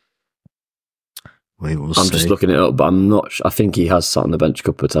 I'm just looking it up, but I'm not. I think he has sat on the bench a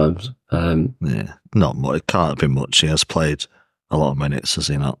couple of times. Yeah, not much. It can't have been much. He has played a lot of minutes, has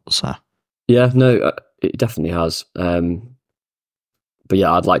he not? So yeah, no, it definitely has. But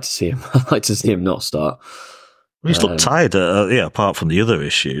yeah, I'd like to see him. I'd like to see him not start. He's looked tired. Apart from the other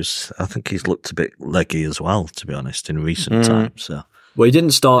issues, I think he's looked a bit leggy as well, to be honest, in recent times. So. Well, he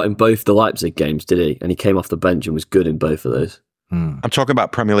didn't start in both the Leipzig games, did he? And he came off the bench and was good in both of those. I'm talking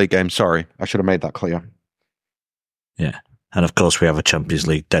about Premier League games. Sorry, I should have made that clear. Yeah. And of course, we have a Champions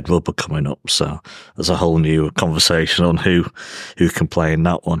League dead rubber coming up. So there's a whole new conversation on who can play in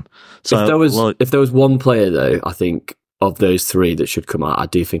that one. So if there was one player, though, I think of those 3 that should come out, I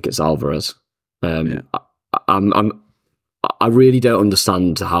do think it's Alvarez. I really don't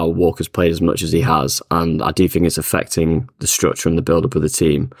understand how Walker's played as much as he has, and I do think it's affecting the structure and the build-up of the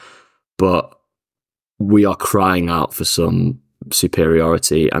team. But we are crying out for some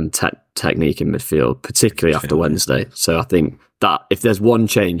superiority and technique in midfield, particularly after Wednesday. So I think that if there's one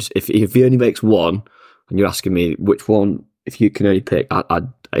change, if he only makes one, and you're asking me which one, if you can only pick,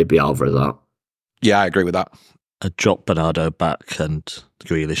 I'd be Alvarez out. Yeah, I agree with that. I'd drop Bernardo back and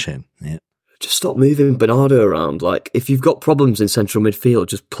Grealish in. Yeah. Just stop moving Bernardo around. Like, if you've got problems in central midfield,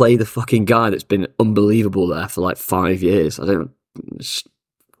 just play the fucking guy that's been unbelievable there for like 5 years. It just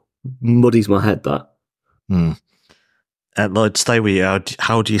muddies my head, that. Lloyd, stay with you.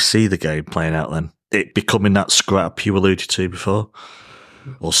 How do you see the game playing out then? It becoming that scrap you alluded to before?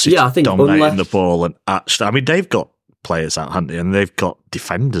 Or City I think dominating the ball and actually... I mean, they've got players out, haven't they? And they've got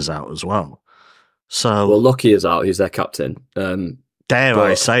defenders out as well. So... Well, Lockie is out. He's their captain.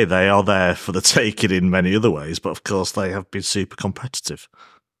 I say they are there for the taking in many other ways, but of course they have been super competitive.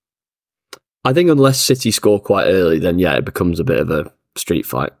 I think unless City score quite early, then it becomes a bit of a street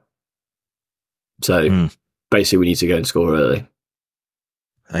fight. So basically we need to go and score early.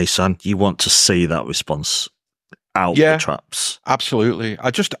 Ahsan, you want to see that response out the traps. Absolutely.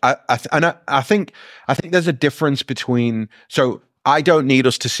 I think there's a difference between, so I don't need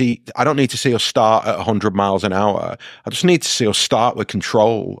to see us start at 100 miles an hour. I just need to see us start with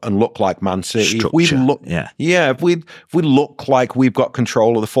control and look like Man City. Structure, if we look like we've got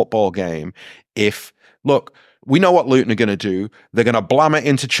control of the football game, we know what Luton are going to do. They're going to blam it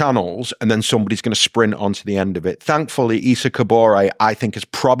into channels and then somebody's going to sprint onto the end of it. Thankfully, Issa Kabore, I think, has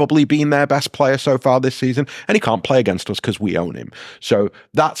probably been their best player so far this season, and he can't play against us because we own him. So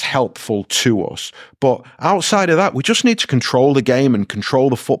that's helpful to us. But outside of that, we just need to control the game and control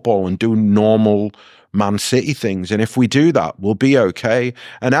the football and do normal Man City things. And if we do that, we'll be okay.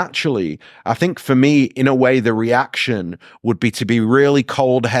 And actually, I think for me, in a way, the reaction would be to be really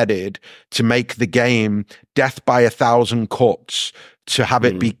cold-headed, to make the game death by 1,000 cuts, to have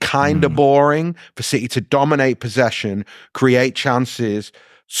it be kind of boring, for City to dominate possession, create chances,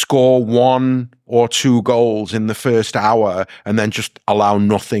 score 1 or 2 goals in the first hour, and then just allow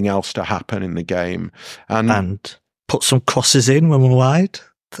nothing else to happen in the game. And put some crosses in when we're wide.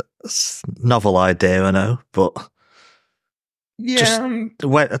 That's a novel idea, I know, but just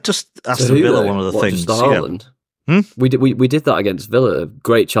Aston Villa, one of the things. We did that against Villa. A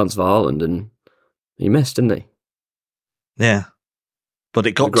great chance for Haaland, and he missed, didn't he? Yeah, but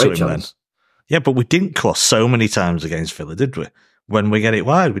it got to him then. Yeah, but we didn't cross so many times against Villa, did we? When we get it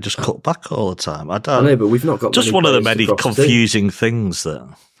wide, we just cut back all the time. I know, but we've not got just one of the many confusing things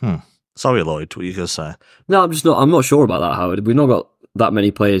that. Sorry, Lloyd, what are you going to say? No, I'm not sure about that, Howard. We've not got that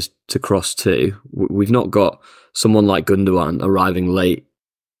many players to cross to. We've not got someone like Gundogan arriving late,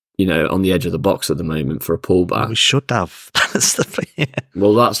 on the edge of the box at the moment for a pullback. We should have. That's the thing. Yeah.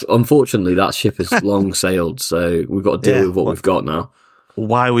 Well, unfortunately that ship has long sailed, so we've got to deal with what we've got now.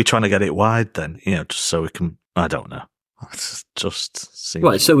 Why are we trying to get it wide then? Just so we can. I don't know. It's just seems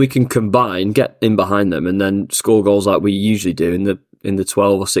right. So we can combine, get in behind them, and then score goals like we usually do in the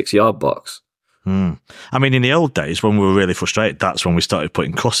 12 or 6 yard box. I mean, in the old days when we were really frustrated, that's when we started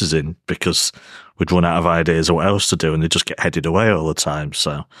putting crosses in because we'd run out of ideas of what else to do and they just get headed away all the time.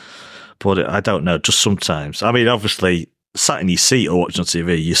 So, but I don't know, just sometimes. I mean, obviously, sat in your seat or watching on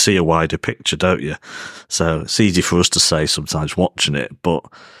TV, you see a wider picture, don't you? So it's easy for us to say sometimes watching it, but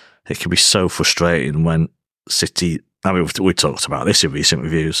it can be so frustrating when City, I mean, we talked about this in recent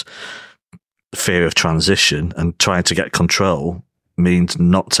reviews, fear of transition and trying to get control means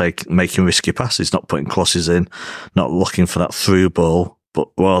not making risky passes, not putting crosses in, not looking for that through ball, but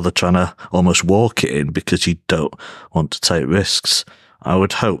rather trying to almost walk it in because you don't want to take risks. I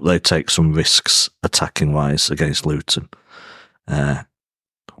would hope they take some risks attacking wise against Luton.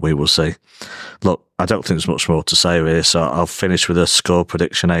 We will see. Look, I don't think there's much more to say here, so I'll finish with a score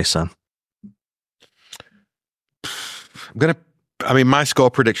prediction, Ahsan. My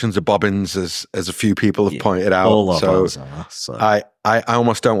score predictions are bobbins, as a few people have pointed out. So I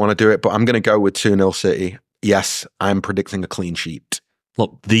almost don't want to do it, but I'm going to go with 2-0 City. Yes, I'm predicting a clean sheet.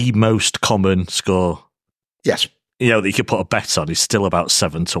 Look, the most common score. Yes. That you could put a bet on is still about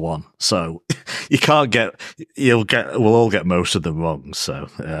 7-1. So you can't we'll all get most of them wrong. So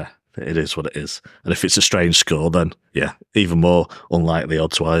it is what it is. And if it's a strange score, then even more unlikely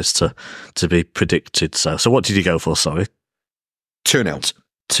odds-wise to be predicted. So what did you go for, sorry? 2-0.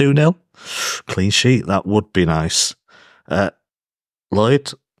 2-0? Clean sheet, that would be nice.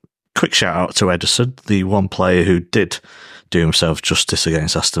 Lloyd, quick shout out to Ederson, the one player who did do himself justice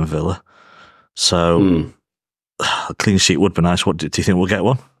against Aston Villa. So, a clean sheet would be nice. What do you think we'll get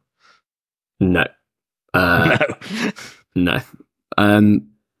one? No. No.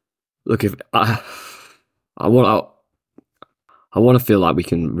 Look, if I want to feel like we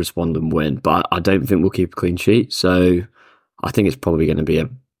can respond and win, but I don't think we'll keep a clean sheet. So I think it's probably going to be a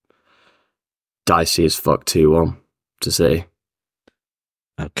dicey as fuck 2-1 to see.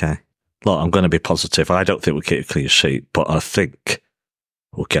 Okay. Look, I'm going to be positive. I don't think we'll keep a clean sheet, but I think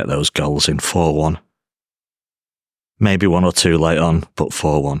we'll get those goals in 4-1. Maybe 1 or 2 late on, but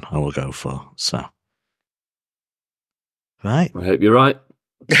 4-1 I will go for. So, right. I hope you're right.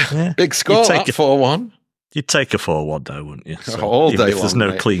 Yeah. Big score, that 4-1. You'd take a 4-1 though, wouldn't you? So, all day if there's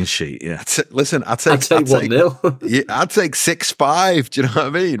no mate. Clean sheet, yeah. Listen, I'd take 1-0. Yeah, I'd take 6-5. Do you know what I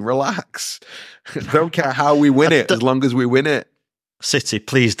mean? Relax. Don't care how we win it, as long as we win it. City,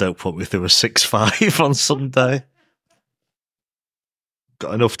 please don't put me through a 6-5 on Sunday.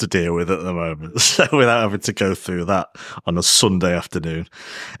 Got enough to deal with at the moment, so without having to go through that on a Sunday afternoon.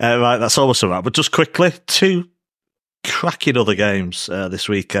 Right, that's almost a wrap. But just quickly, 2 cracking other games this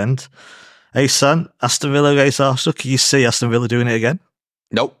weekend. Ahsan, Aston Villa against Arsenal. Can you see Aston Villa doing it again?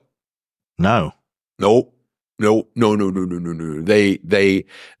 Nope. No. No. They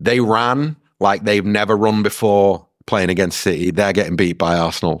ran like they've never run before playing against City. They're getting beat by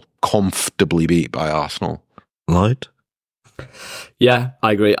Arsenal. Comfortably beat by Arsenal. Lloyd? Yeah,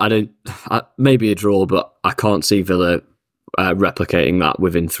 I agree. Maybe a draw, but I can't see Villa replicating that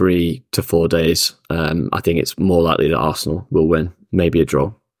within 3 to 4 days. I think it's more likely that Arsenal will win. Maybe a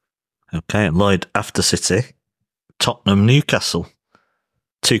draw. Okay, and Lloyd, after City, Tottenham, Newcastle.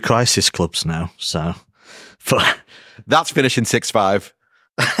 2 crisis clubs now, so... That's finishing 6-5.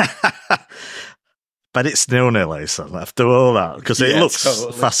 But it's 0-0, so after all that, because it looks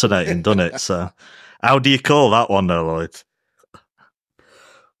totally fascinating, doesn't it? So, how do you call that one, though, Lloyd?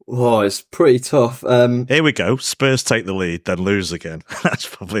 Oh, it's pretty tough. Here we go. Spurs take the lead, then lose again. That's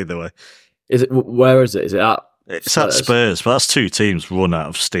probably the way. Is it? Where is it? Is it at? It's at Spurs, but that's 2 teams run out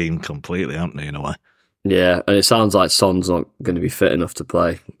of steam completely, aren't they, in a way? Yeah, and it sounds like Son's not going to be fit enough to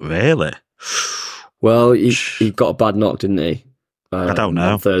play. Really? Well, he got a bad knock, didn't he? I don't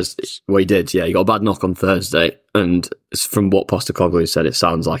know. On Thursday. Well, he did, yeah. He got a bad knock on Thursday, and from what Postecoglou said, it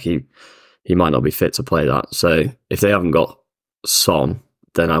sounds like he might not be fit to play that. So if they haven't got Son,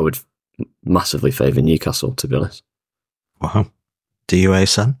 then I would massively favour Newcastle, to be honest. Wow. Do you,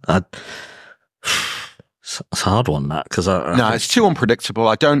 Ahsan? It's a hard one, that, because it's too unpredictable.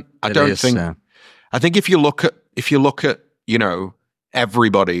 I don't think. I think if you look at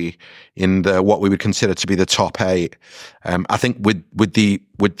everybody in the what we would consider to be the top 8, I think with the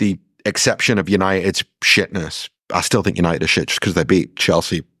exception of United's shitness, I still think United are shit just because they beat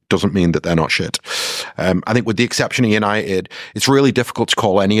Chelsea. Doesn't mean that they're not shit. I think with the exception of United, it's really difficult to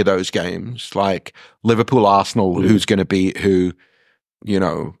call any of those games. Like Liverpool, Arsenal, who's going to beat who,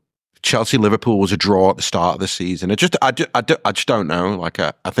 Chelsea, Liverpool was a draw at the start of the season. I just don't know. Like,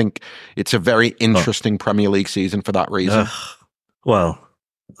 I think it's a very interesting Premier League season for that reason. Well,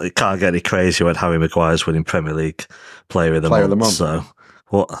 it can't get any crazier when Harry Maguire's winning Premier League Player of the Month. So,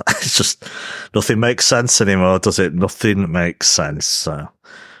 it's just nothing makes sense anymore, does it? Nothing makes sense. So,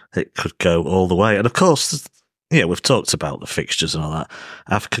 it could go all the way. And of course, we've talked about the fixtures and all that.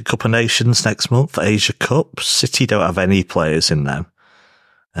 African Cup of Nations next month, Asia Cup. City don't have any players in them.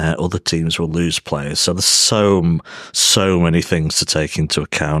 Other teams will lose players. So there's so many things to take into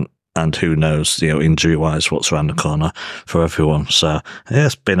account. And who knows, injury-wise, what's around the corner for everyone. So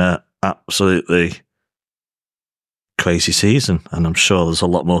it's been an absolutely crazy season. And I'm sure there's a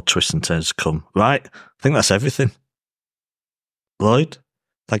lot more twists and turns to come. Right? I think that's everything. Lloyd,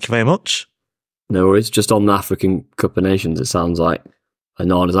 thank you very much. No worries. Just on the African Cup of Nations, it sounds like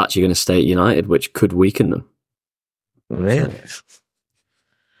Anan is actually going to stay at United, which could weaken them. Really?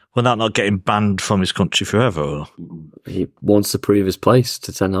 Well, not getting banned from his country forever? Or? He wants to prove his place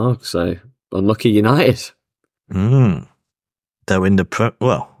to Ten Hag, so unlucky United. They're in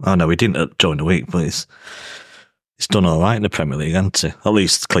the he didn't join the week, but he's done all right in the Premier League, hasn't he? At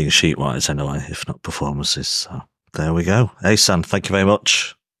least clean sheet-wise, anyway, if not performances. So there we go. Ahsan, thank you very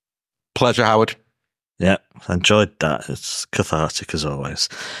much. Pleasure, Howard. Yeah, I enjoyed that. It's cathartic as always.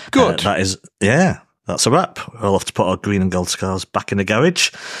 Good. That's a wrap. We'll have to put our green and gold scars back in the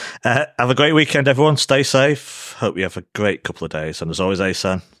garage. Have a great weekend, everyone. Stay safe. Hope you have a great couple of days. And as always,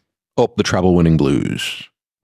 Ahsan, up the treble winning Blues.